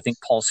 I think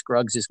Paul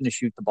Scruggs is going to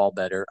shoot the ball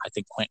better. I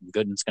think Quentin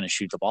Gooden's going to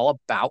shoot the ball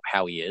about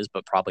how he is,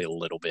 but probably a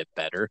little bit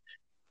better.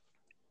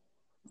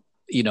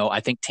 I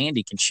think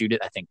Tandy can shoot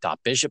it. I think Dot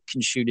Bishop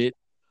can shoot it.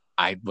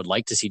 I would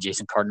like to see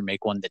Jason Carter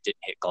make one that didn't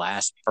hit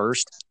glass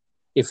first.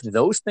 If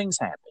those things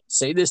happen,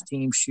 say this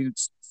team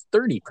shoots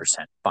 30%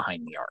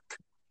 behind the arc,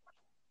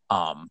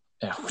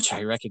 which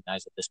I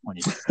recognize at this point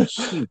is a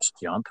huge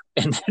jump,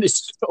 and that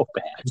is so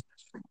bad.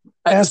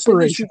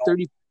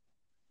 Aspirational.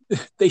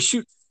 They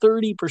shoot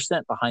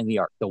 30% behind the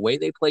arc. The way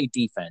they play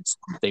defense,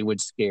 they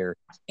would scare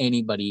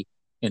anybody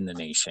in the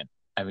nation.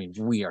 I mean,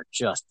 we are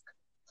just –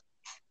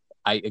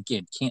 I,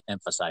 again, can't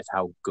emphasize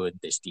how good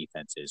this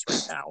defense is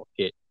right now.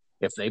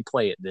 If they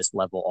play at this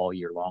level all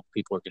year long,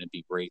 people are going to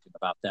be raving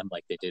about them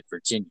like they did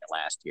Virginia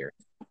last year.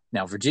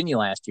 Now, Virginia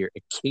last year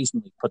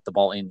occasionally put the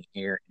ball in the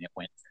air and it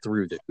went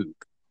through the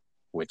hoop,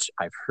 which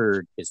I've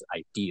heard is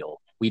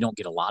ideal. We don't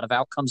get a lot of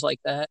outcomes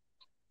like that,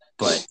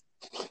 but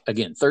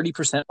again,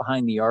 30%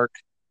 behind the arc,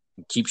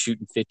 keep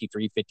shooting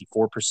 53,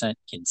 54%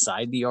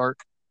 inside the arc.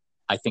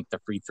 I think the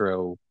free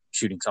throw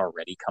shooting's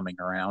already coming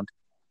around.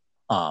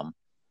 I'm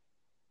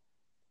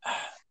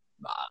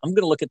going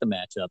to look at the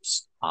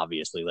matchups,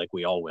 obviously, like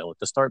we all will at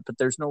the start, but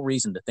there's no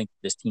reason to think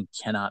this team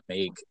cannot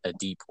make a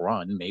deep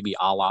run, maybe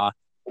a la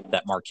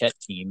that Marquette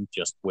team,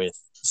 just with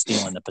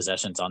stealing the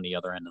possessions on the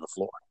other end of the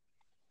floor.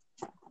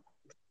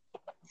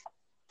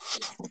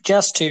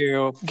 Just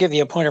to give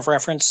you a point of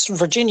reference,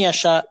 Virginia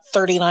shot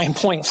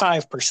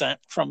 39.5%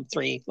 from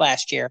 3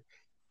 last year.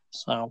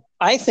 So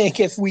I think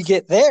if we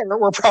get there,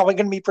 we're probably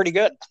going to be pretty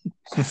good.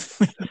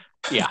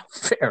 Yeah,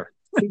 fair.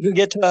 If we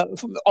get to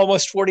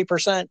almost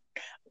 40%,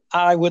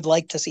 I would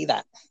like to see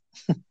that.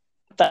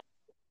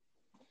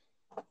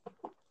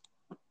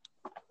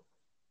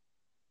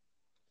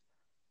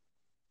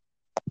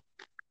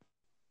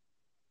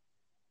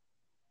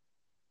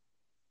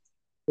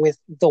 With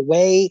the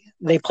way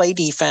they play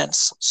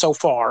defense so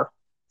far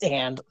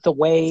and the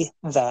way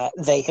that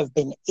they have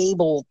been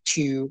able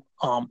to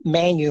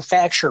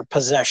manufacture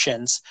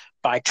possessions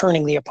by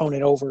turning the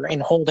opponent over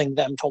and holding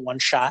them to one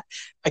shot,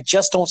 I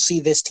just don't see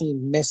this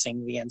team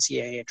missing the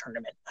NCAA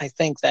tournament. I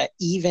think that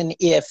even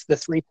if the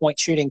three-point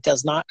shooting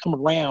does not come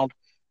around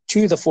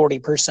to the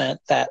 40%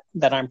 that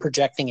I'm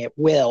projecting it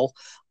will,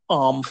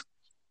 I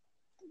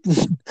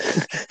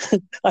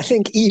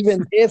think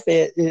even if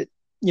it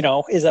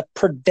is a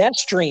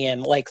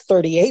pedestrian like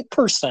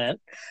 38%,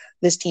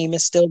 this team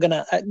is still going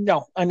to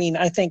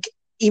I think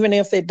even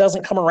if it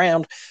doesn't come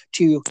around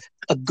to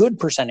a good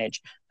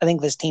percentage. I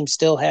think this team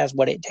still has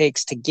what it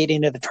takes to get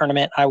into the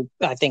tournament.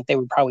 I think they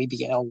would probably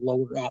be a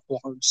lower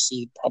at-large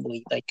seed,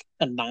 probably like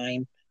a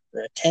 9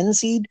 or a 10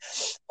 seed.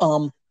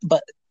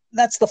 But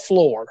that's the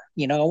floor,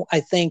 I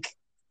think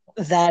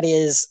that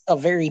is a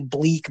very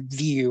bleak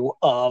view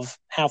of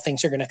how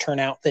things are going to turn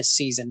out this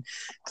season.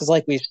 Because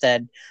like we've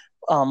said,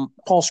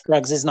 Paul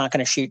Scruggs is not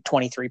going to shoot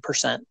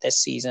 23% this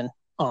season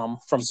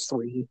from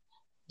three,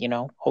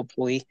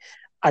 hopefully.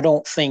 I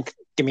don't think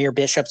Demir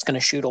Bishop's going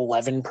to shoot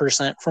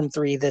 11% from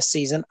three this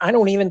season. I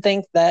don't even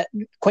think that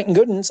Quentin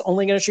Gooden's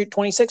only going to shoot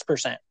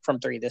 26% from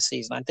three this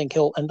season. I think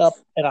he'll end up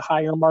at a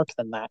higher mark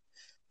than that.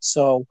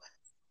 So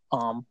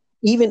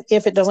even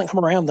if it doesn't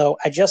come around, though,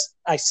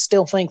 I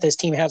still think this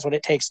team has what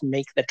it takes to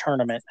make the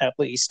tournament at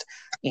least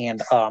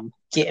and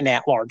get an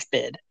at-large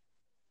bid.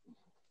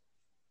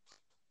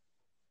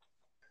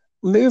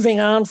 Moving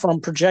on from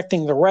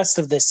projecting the rest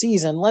of the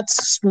season,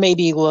 let's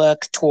maybe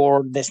look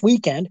toward this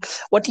weekend.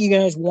 What do you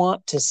guys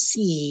want to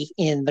see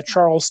in the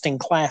Charleston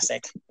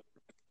Classic?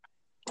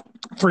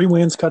 3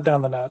 wins, cut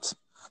down the nets.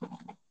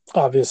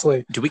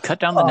 Obviously. Do we cut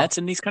down the nets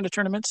in these kind of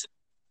tournaments?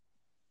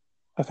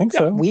 I think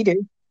so. We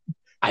do.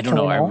 I don't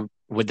know.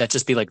 Would that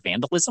just be like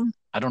vandalism?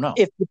 I don't know.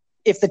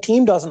 If the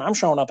team doesn't, I'm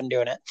showing up and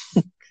doing it.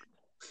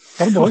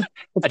 Oh boy,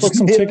 let's book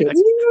some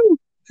tickets.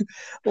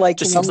 Like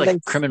just seems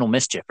like criminal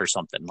mischief or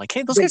something. Like,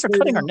 hey, those guys are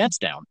cutting our nets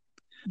down.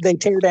 They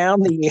tear down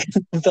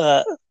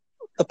the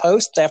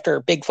posts after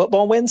big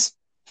football wins.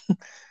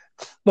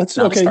 Let's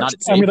I'm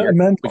going to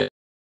amend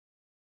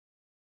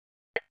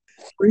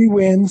 3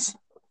 wins.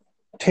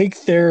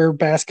 Take their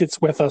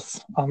baskets with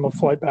us on the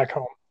flight back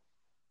home.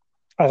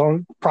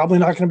 Probably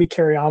not going to be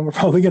carry on. We're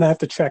probably going to have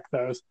to check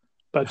those,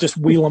 but just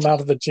wheel them out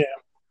of the gym.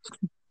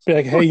 Be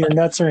like, hey, your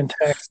nets are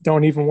intact.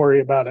 Don't even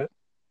worry about it.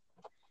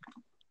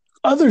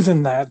 Other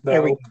than that,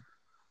 though,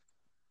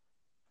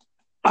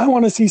 I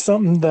want to see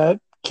something that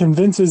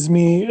convinces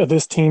me of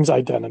this team's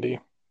identity.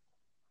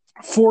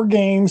 4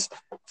 games,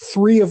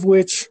 3 of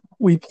which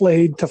we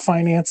played to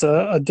finance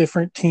a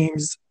different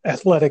team's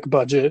athletic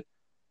budget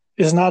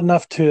is not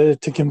enough to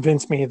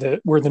convince me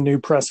that we're the new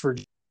press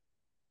Virginia.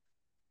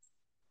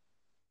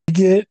 We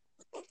get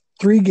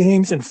 3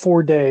 games in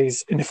 4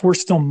 days, and if we're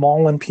still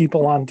mauling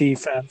people on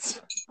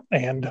defense,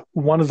 and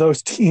one of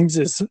those teams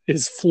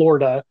is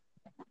Florida,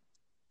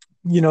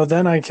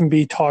 then I can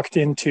be talked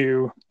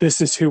into this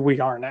is who we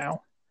are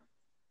now.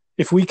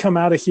 If we come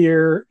out of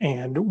here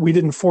and we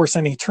didn't force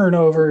any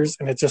turnovers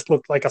and it just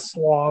looked like a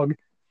slog,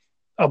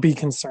 I'll be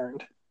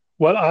concerned.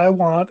 What I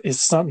want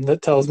is something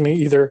that tells me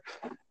either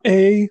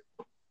A,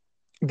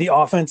 the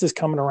offense is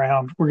coming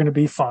around, we're going to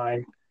be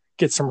fine,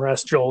 get some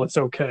rest, Joel, it's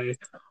okay.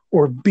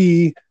 Or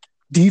B,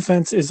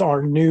 defense is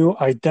our new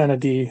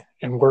identity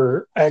and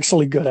we're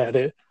actually good at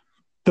it.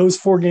 Those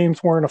 4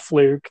 games weren't a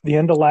fluke. The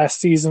end of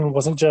last season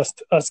wasn't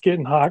just us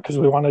getting hot because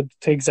we wanted to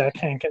take Zach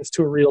Hankins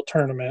to a real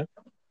tournament.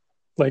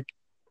 Like,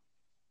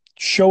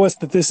 show us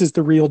that this is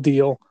the real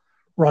deal.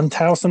 Run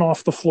Towson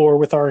off the floor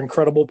with our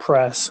incredible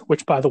press,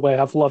 which, by the way,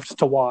 I've loved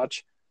to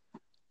watch,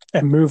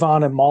 and move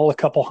on and maul a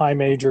couple high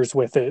majors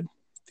with it.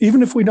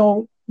 Even if we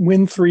don't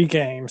win 3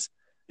 games,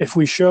 if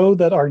we show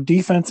that our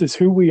defense is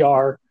who we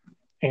are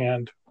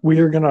and we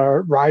are going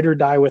to ride or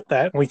die with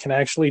that and we can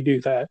actually do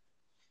that,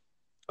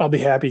 I'll be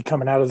happy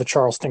coming out of the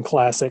Charleston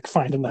Classic,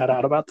 finding that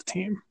out about the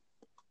team.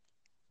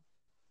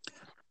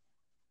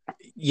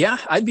 Yeah,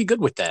 I'd be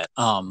good with that.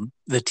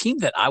 The team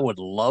that I would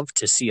love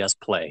to see us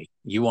play,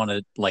 you want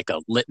to like a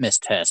litmus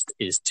test,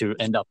 is to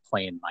end up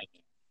playing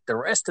Miami. The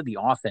rest of the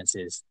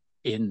offenses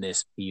in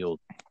this field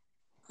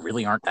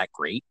really aren't that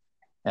great.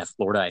 And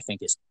Florida, I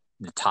think, is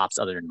the tops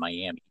other than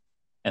Miami,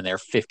 and they're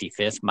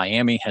 55th.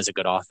 Miami has a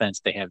good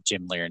offense. They have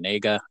Jim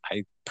Larinaga.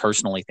 I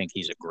personally think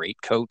he's a great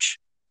coach.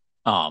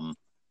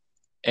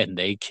 And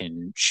they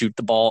can shoot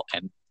the ball,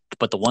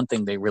 but the one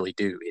thing they really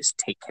do is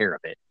take care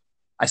of it.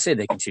 I say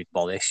they can shoot the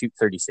ball. They shoot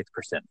 36%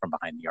 from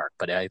behind the arc,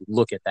 but I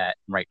look at that,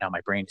 and right now my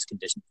brain is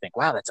conditioned to think,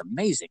 wow, that's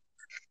amazing.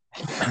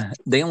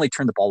 They only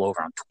turn the ball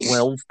over on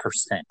 12%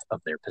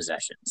 of their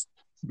possessions.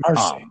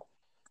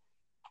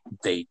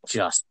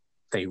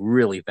 They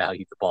really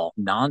value the ball.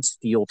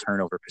 Non-steal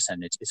turnover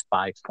percentage is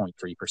 5.3%.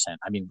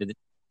 I mean,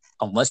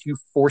 unless you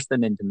force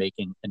them into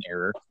making an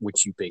error,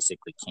 which you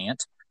basically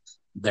can't,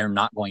 they're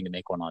not going to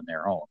make one on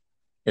their own.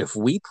 If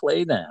we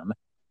play them,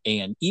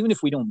 and even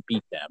if we don't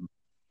beat them,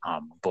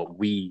 but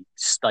we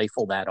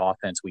stifle that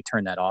offense, we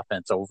turn that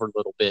offense over a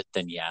little bit,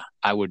 then yeah,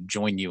 I would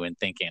join you in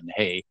thinking,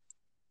 hey,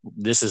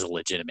 this is a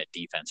legitimate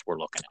defense we're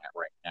looking at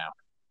right now.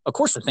 Of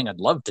course, the thing I'd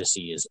love to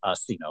see is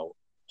us,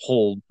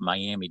 hold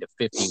Miami to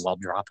 50 while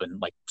dropping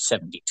like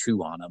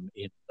 72 on them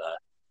in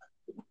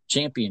the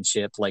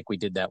championship like we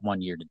did that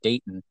one year to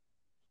Dayton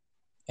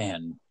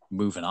and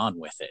moving on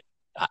with it.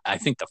 I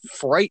think the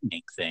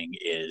frightening thing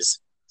is,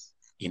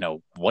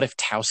 what if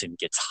Towson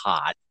gets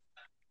hot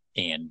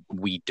and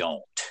we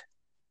don't?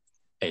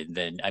 And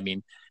then,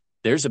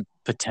 there's a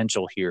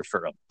potential here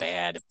for a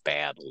bad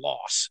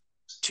loss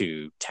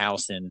to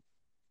Towson.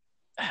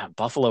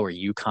 Buffalo or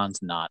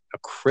UConn's not a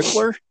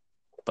crippler,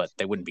 but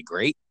they wouldn't be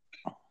great.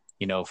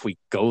 if we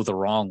go the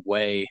wrong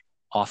way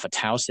off of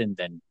Towson,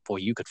 then boy,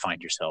 you could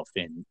find yourself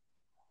in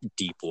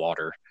deep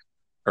water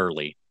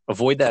early.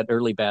 Avoid that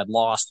early bad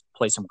loss,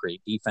 play some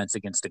great defense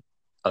against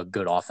a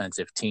good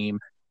offensive team.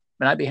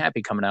 And I'd be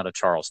happy coming out of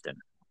Charleston.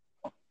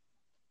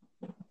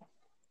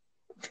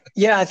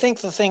 Yeah, I think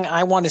the thing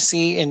I want to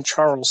see in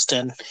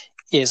Charleston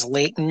is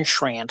Leighton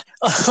Schrand.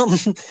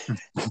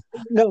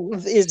 No,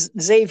 is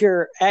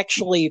Xavier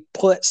actually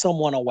put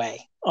someone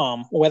away,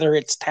 whether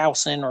it's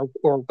Towson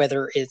or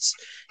whether it's,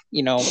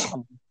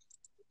 UConn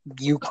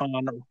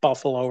or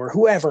Buffalo or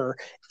whoever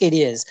it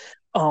is.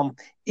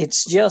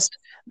 It's just,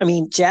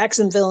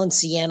 Jacksonville and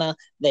Siena,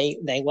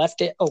 they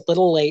left it a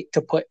little late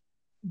to put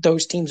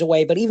those teams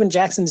away, but even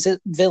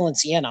Jacksonville and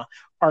Siena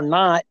are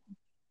not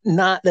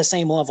the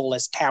same level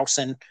as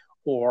Towson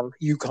or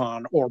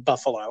UConn or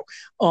Buffalo.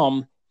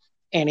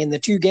 And in the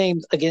two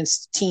games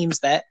against teams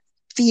that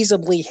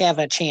feasibly have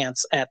a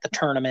chance at the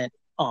tournament,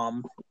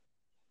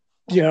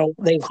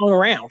 they've hung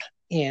around,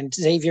 and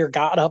Xavier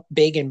got up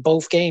big in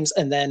both games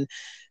and then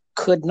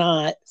could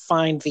not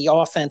find the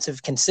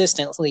offensive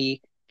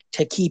consistently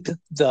to keep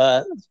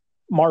the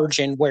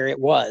margin where it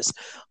was.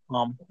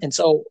 And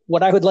so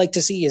what I would like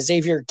to see is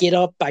Xavier get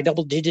up by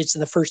double digits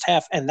in the first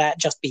half and that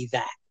just be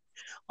that.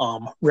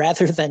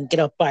 Rather than get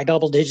up by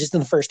double digits in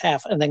the first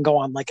half and then go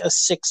on like a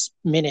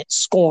 6-minute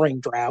scoring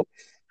drought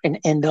and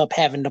end up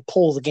having to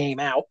pull the game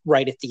out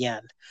right at the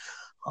end.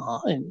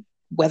 And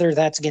whether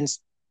that's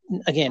against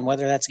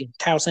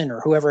Towson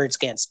or whoever it's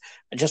against,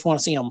 I just want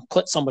to see them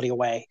put somebody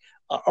away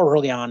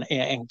early on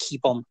and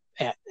keep them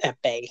at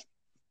bay.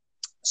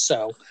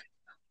 So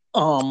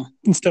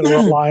instead of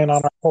relying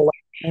on our whole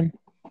game,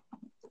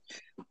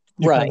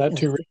 right? That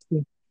too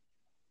risky.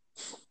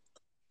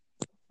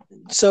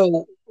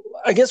 So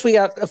I guess we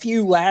got a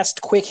few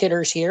last quick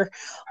hitters here.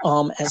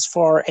 As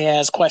far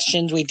as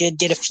questions, we did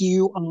get a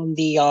few on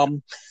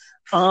the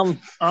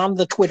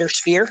Twitter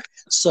sphere.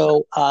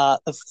 So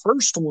the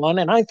first one,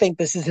 and I think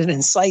this is an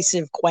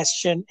incisive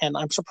question, and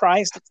I'm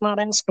surprised it's not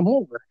asked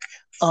more.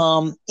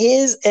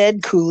 Is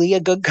Ed Cooley a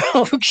good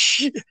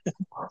coach?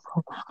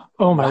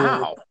 Oh my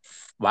Lord.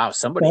 Wow,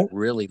 somebody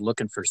really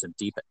looking for some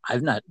deep.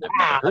 I've never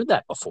heard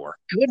that before.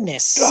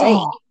 Goodness sake.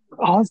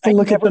 I'll have to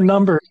look at the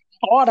number.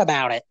 Thought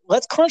about it.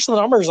 Let's crunch the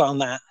numbers on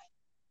that.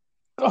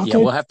 Okay. Yeah,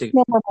 we'll have to get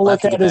back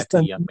to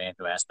the young man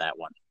who asked that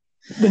one.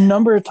 The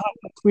number of times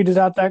I tweeted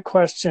out that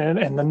question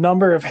and the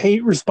number of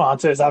hate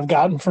responses I've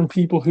gotten from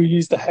people who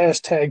use the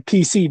hashtag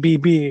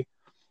PCBB,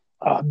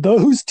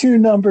 those two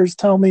numbers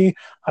tell me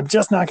I'm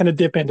just not going to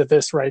dip into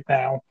this right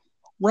now.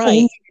 Right.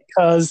 Only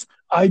because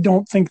I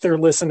don't think they're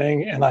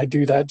listening, and I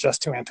do that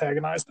just to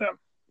antagonize them.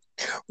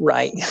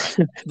 Right.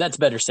 That's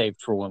better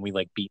saved for when we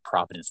beat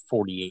Providence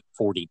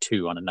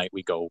 48-42 on a night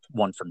we go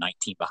 1 for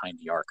 19 behind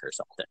the arc or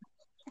something.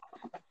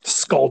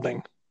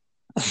 Scolding.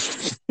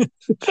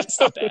 That's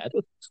not bad.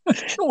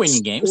 We're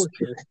winning games.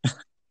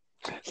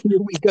 Here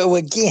we go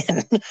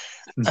again.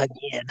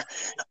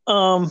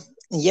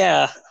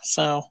 Yeah.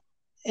 So,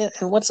 and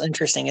what's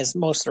interesting is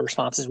most of the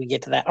responses we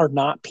get to that are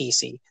not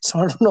PC. So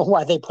I don't know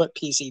why they put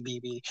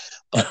PCBB.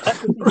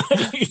 But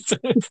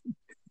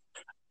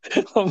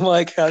I'm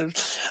like, I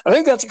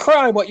think that's a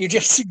crime, what you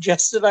just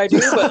suggested I do.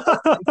 But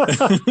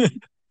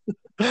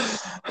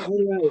all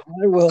right,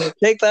 I will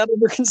take that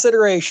under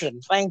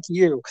consideration. Thank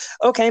you.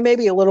 Okay,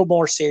 maybe a little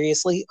more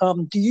seriously.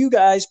 Do you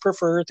guys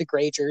prefer the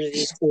gray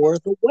jerseys or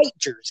the white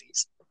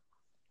jerseys?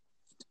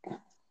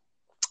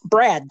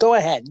 Brad, go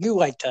ahead. You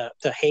like to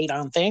hate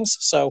on things.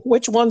 So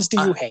which ones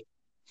do you hate?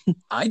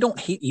 I don't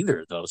hate either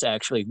of those,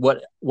 actually.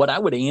 What I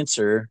would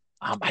answer,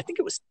 I think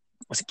it was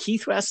it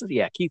Keith who asked us?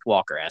 Yeah, Keith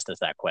Walker asked us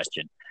that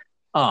question.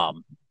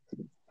 And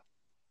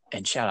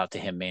shout out to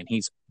him, man.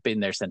 He's been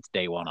there since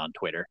day one on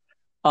Twitter.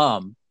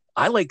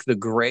 I like the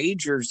gray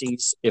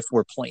jerseys if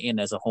we're playing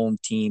as a home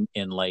team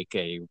in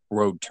a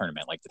road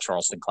tournament, like the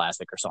Charleston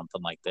Classic or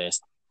something like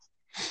this.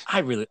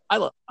 I'm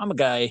a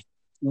guy,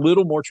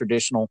 little more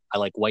traditional. I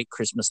like white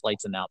Christmas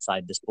lights and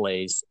outside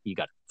displays. You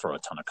got to throw a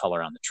ton of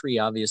color on the tree,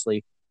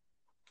 obviously.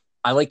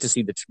 I like to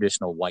see the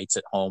traditional whites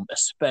at home,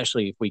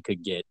 especially if we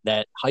could get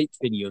that hype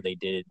video they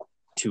did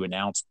to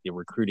announce the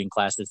recruiting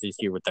classes this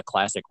year with the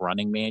classic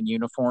Running Man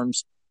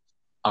uniforms.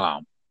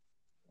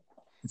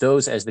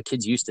 Those, as the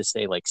kids used to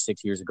say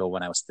 6 years ago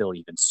when I was still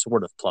even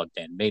sort of plugged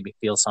in, made me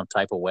feel some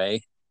type of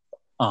way.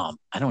 I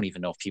don't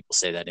even know if people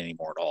say that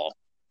anymore at all.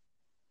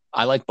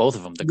 I like both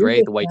of them, the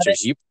gray, the white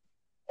jersey.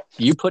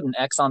 You put an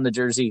X on the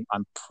jersey,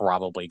 I'm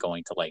probably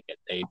going to like it.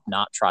 They've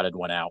not trotted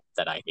one out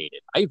that I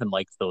hated. I even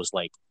liked those,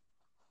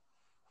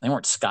 they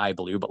weren't sky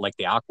blue, but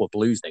the aqua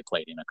blues they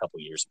played in a couple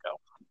years ago.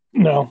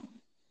 No.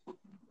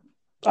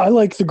 I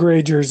like the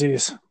gray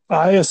jerseys.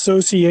 I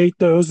associate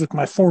those with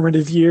my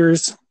formative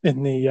years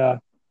in the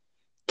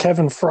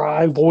Kevin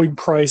Fry, Lloyd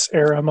Price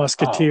era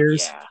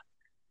Musketeers. Oh, yeah.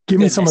 Give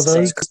me some of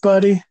those,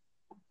 buddy.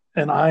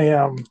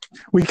 And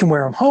we can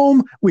wear them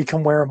home. We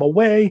can wear them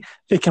away.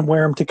 They can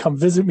wear them to come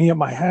visit me at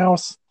my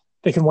house.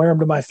 They can wear them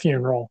to my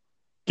funeral.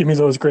 Give me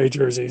those gray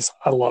jerseys.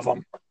 I love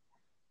them.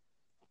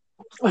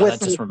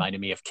 That just reminded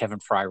me of Kevin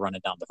Fry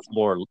running down the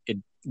floor,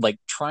 like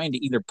trying to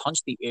either punch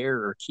the air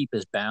or keep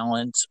his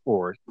balance,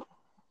 or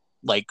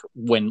like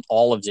when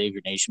all of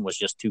Xavier Nation was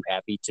just too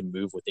happy to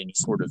move with any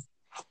sort of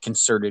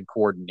concerted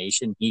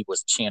coordination, he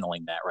was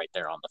channeling that right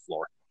there on the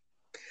floor.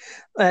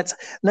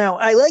 Now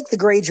I like the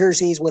gray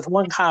jerseys with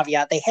one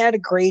caveat. They had a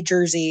gray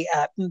jersey.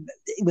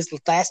 It was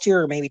last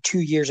year or maybe 2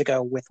 years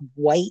ago with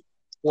white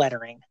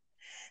lettering,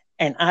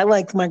 and I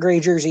liked my gray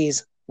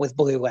jerseys with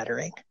blue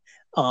lettering.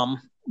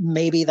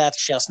 Maybe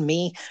that's just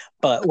me,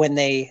 but when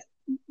they,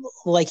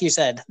 like you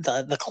said,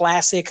 the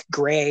classic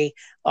gray,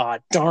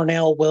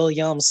 Darnell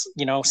Williams,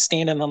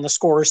 standing on the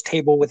scorer's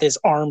table with his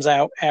arms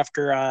out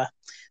after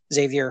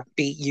Xavier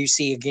beat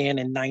UC again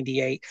in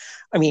 '98.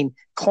 I mean,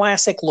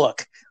 classic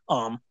look.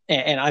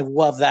 And I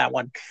love that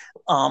one.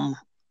 On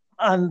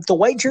the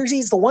white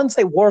jerseys, the ones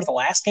they wore the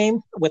last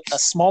game with the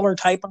smaller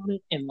type on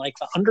it and like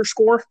the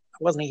underscore, I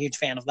wasn't a huge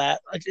fan of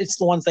that. It's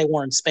the ones they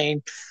wore in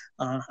Spain.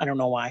 I don't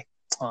know why.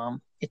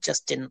 It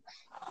just didn't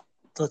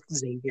look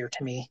Xavier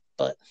to me,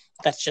 but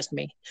that's just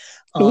me.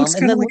 It looks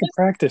kind of like a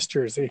practice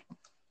jersey.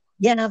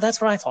 Yeah, that's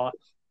what I thought.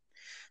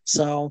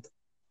 So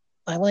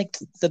I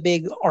liked the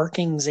big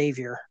arcing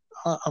Xavier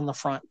on the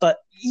front, but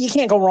you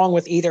can't go wrong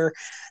with either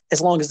as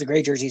long as the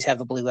gray jerseys have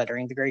the blue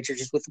lettering. The gray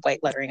jerseys with the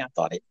white lettering, I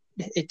thought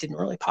it didn't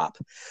really pop.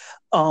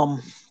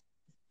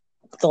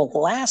 The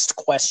last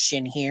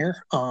question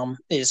here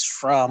is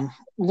from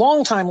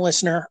longtime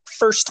listener,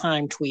 first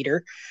time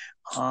tweeter.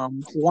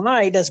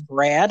 Why does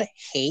Brad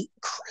hate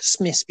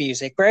Christmas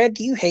music? Brad,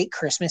 do you hate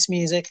Christmas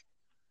music?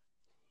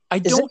 I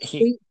don't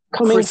hate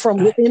coming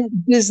from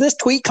within. Is this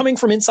tweet coming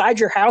from inside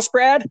your house,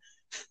 Brad?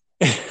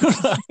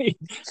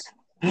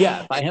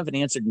 Yeah, if I haven't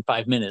answered in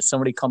 5 minutes,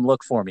 somebody come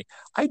look for me.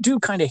 I do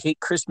kind of hate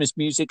Christmas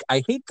music.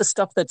 I hate the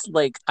stuff that's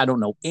like, I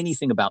don't know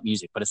anything about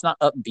music, but it's not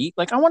upbeat.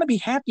 Like, I want to be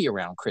happy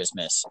around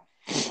Christmas.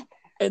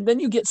 And then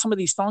you get some of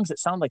these songs that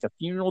sound like a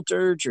funeral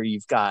dirge, or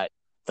you've got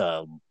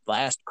the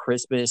Last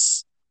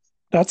Christmas.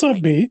 That's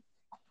upbeat.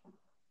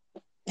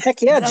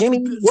 Heck yeah,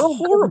 Jimmy. It's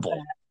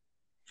horrible.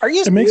 Are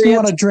you serious? It makes me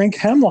want to drink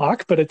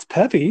hemlock, but it's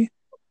peppy.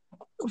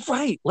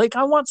 Right. Like,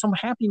 I want some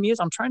happy music.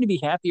 I'm trying to be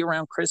happy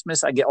around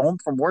Christmas. I get home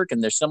from work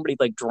and there's somebody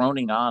like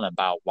droning on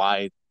about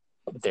why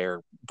their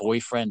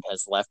boyfriend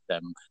has left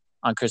them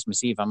on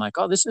Christmas Eve. I'm like,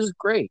 oh, this is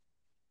great.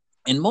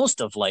 And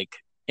most of like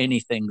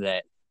anything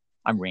that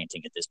I'm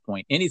ranting at this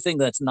point, anything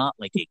that's not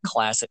like a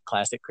classic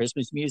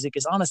Christmas music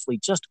is honestly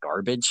just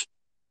garbage.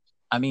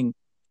 I mean,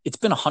 it's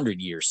been 100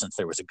 years since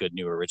there was a good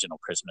new original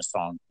Christmas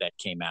song that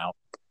came out.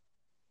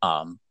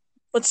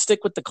 Let's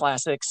stick with the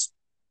classics.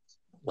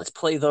 Let's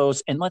play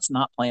those, and let's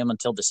not play them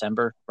until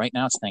December. Right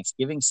now, it's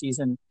Thanksgiving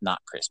season,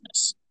 not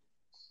Christmas.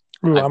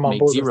 Ooh, I've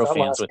made zero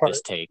fans with this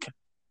take.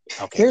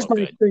 Okay, here's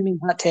my screaming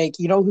hot take.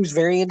 You know who's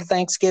very into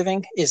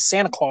Thanksgiving is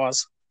Santa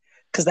Claus,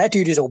 because that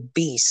dude is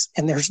obese,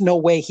 and there's no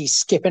way he's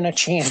skipping a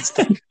chance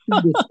to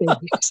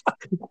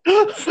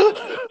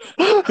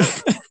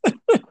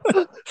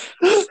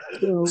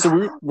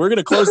So we're going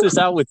to close this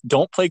out with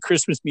don't play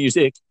Christmas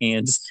music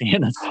and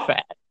Santa's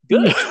fat.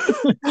 Good.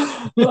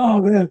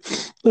 Oh man,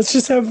 let's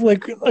just have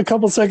like a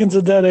couple seconds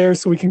of dead air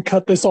so we can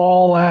cut this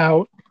all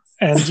out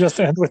and just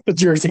end with the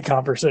jersey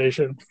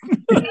conversation.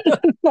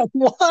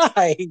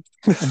 Why?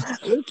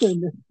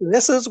 Listen,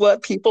 this is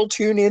what people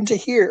tune in to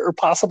hear, or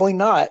possibly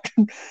not.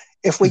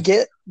 If we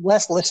get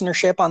less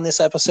listenership on this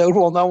episode,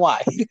 we'll know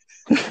why.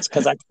 It's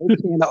because I told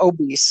Santa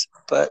obese,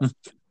 but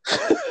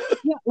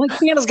yeah, like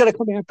Santa's gonna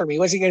come after me.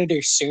 What's he gonna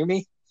do? Sue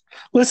me?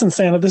 Listen,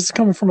 Santa, this is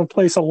coming from a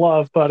place of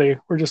love, buddy.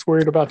 We're just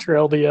worried about your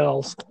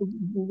LDLs.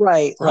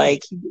 Right.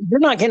 Like, you're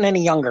not getting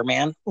any younger,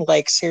 man.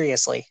 Like,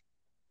 seriously.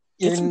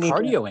 Get some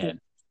cardio in.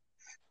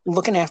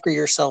 Looking after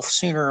yourself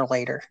sooner or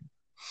later.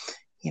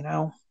 You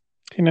know?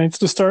 He needs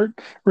to start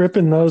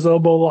ripping those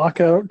elbow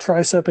lockout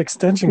tricep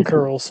extension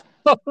curls.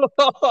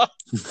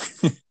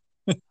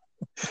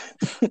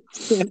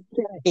 Santa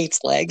hates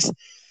legs.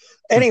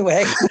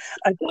 Anyway,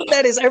 I think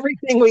that is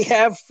everything we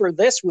have for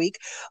this week.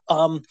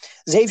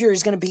 Xavier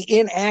is going to be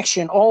in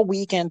action all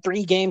weekend,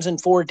 3 games in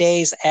 4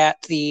 days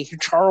at the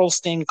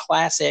Charleston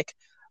Classic.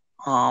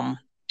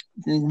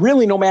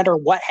 Really, no matter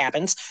what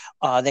happens,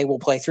 they will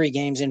play 3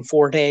 games in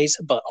 4 days,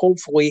 but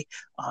hopefully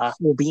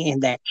we'll be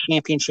in that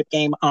championship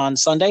game on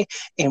Sunday.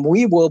 And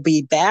we will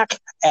be back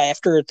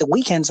after the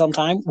weekend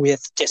sometime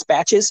with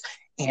dispatches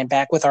and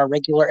back with our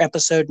regular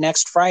episode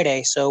next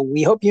Friday. So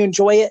we hope you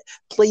enjoy it.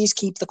 Please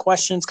keep the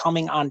questions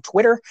coming on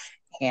Twitter,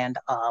 and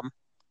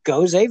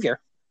go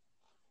Xavier.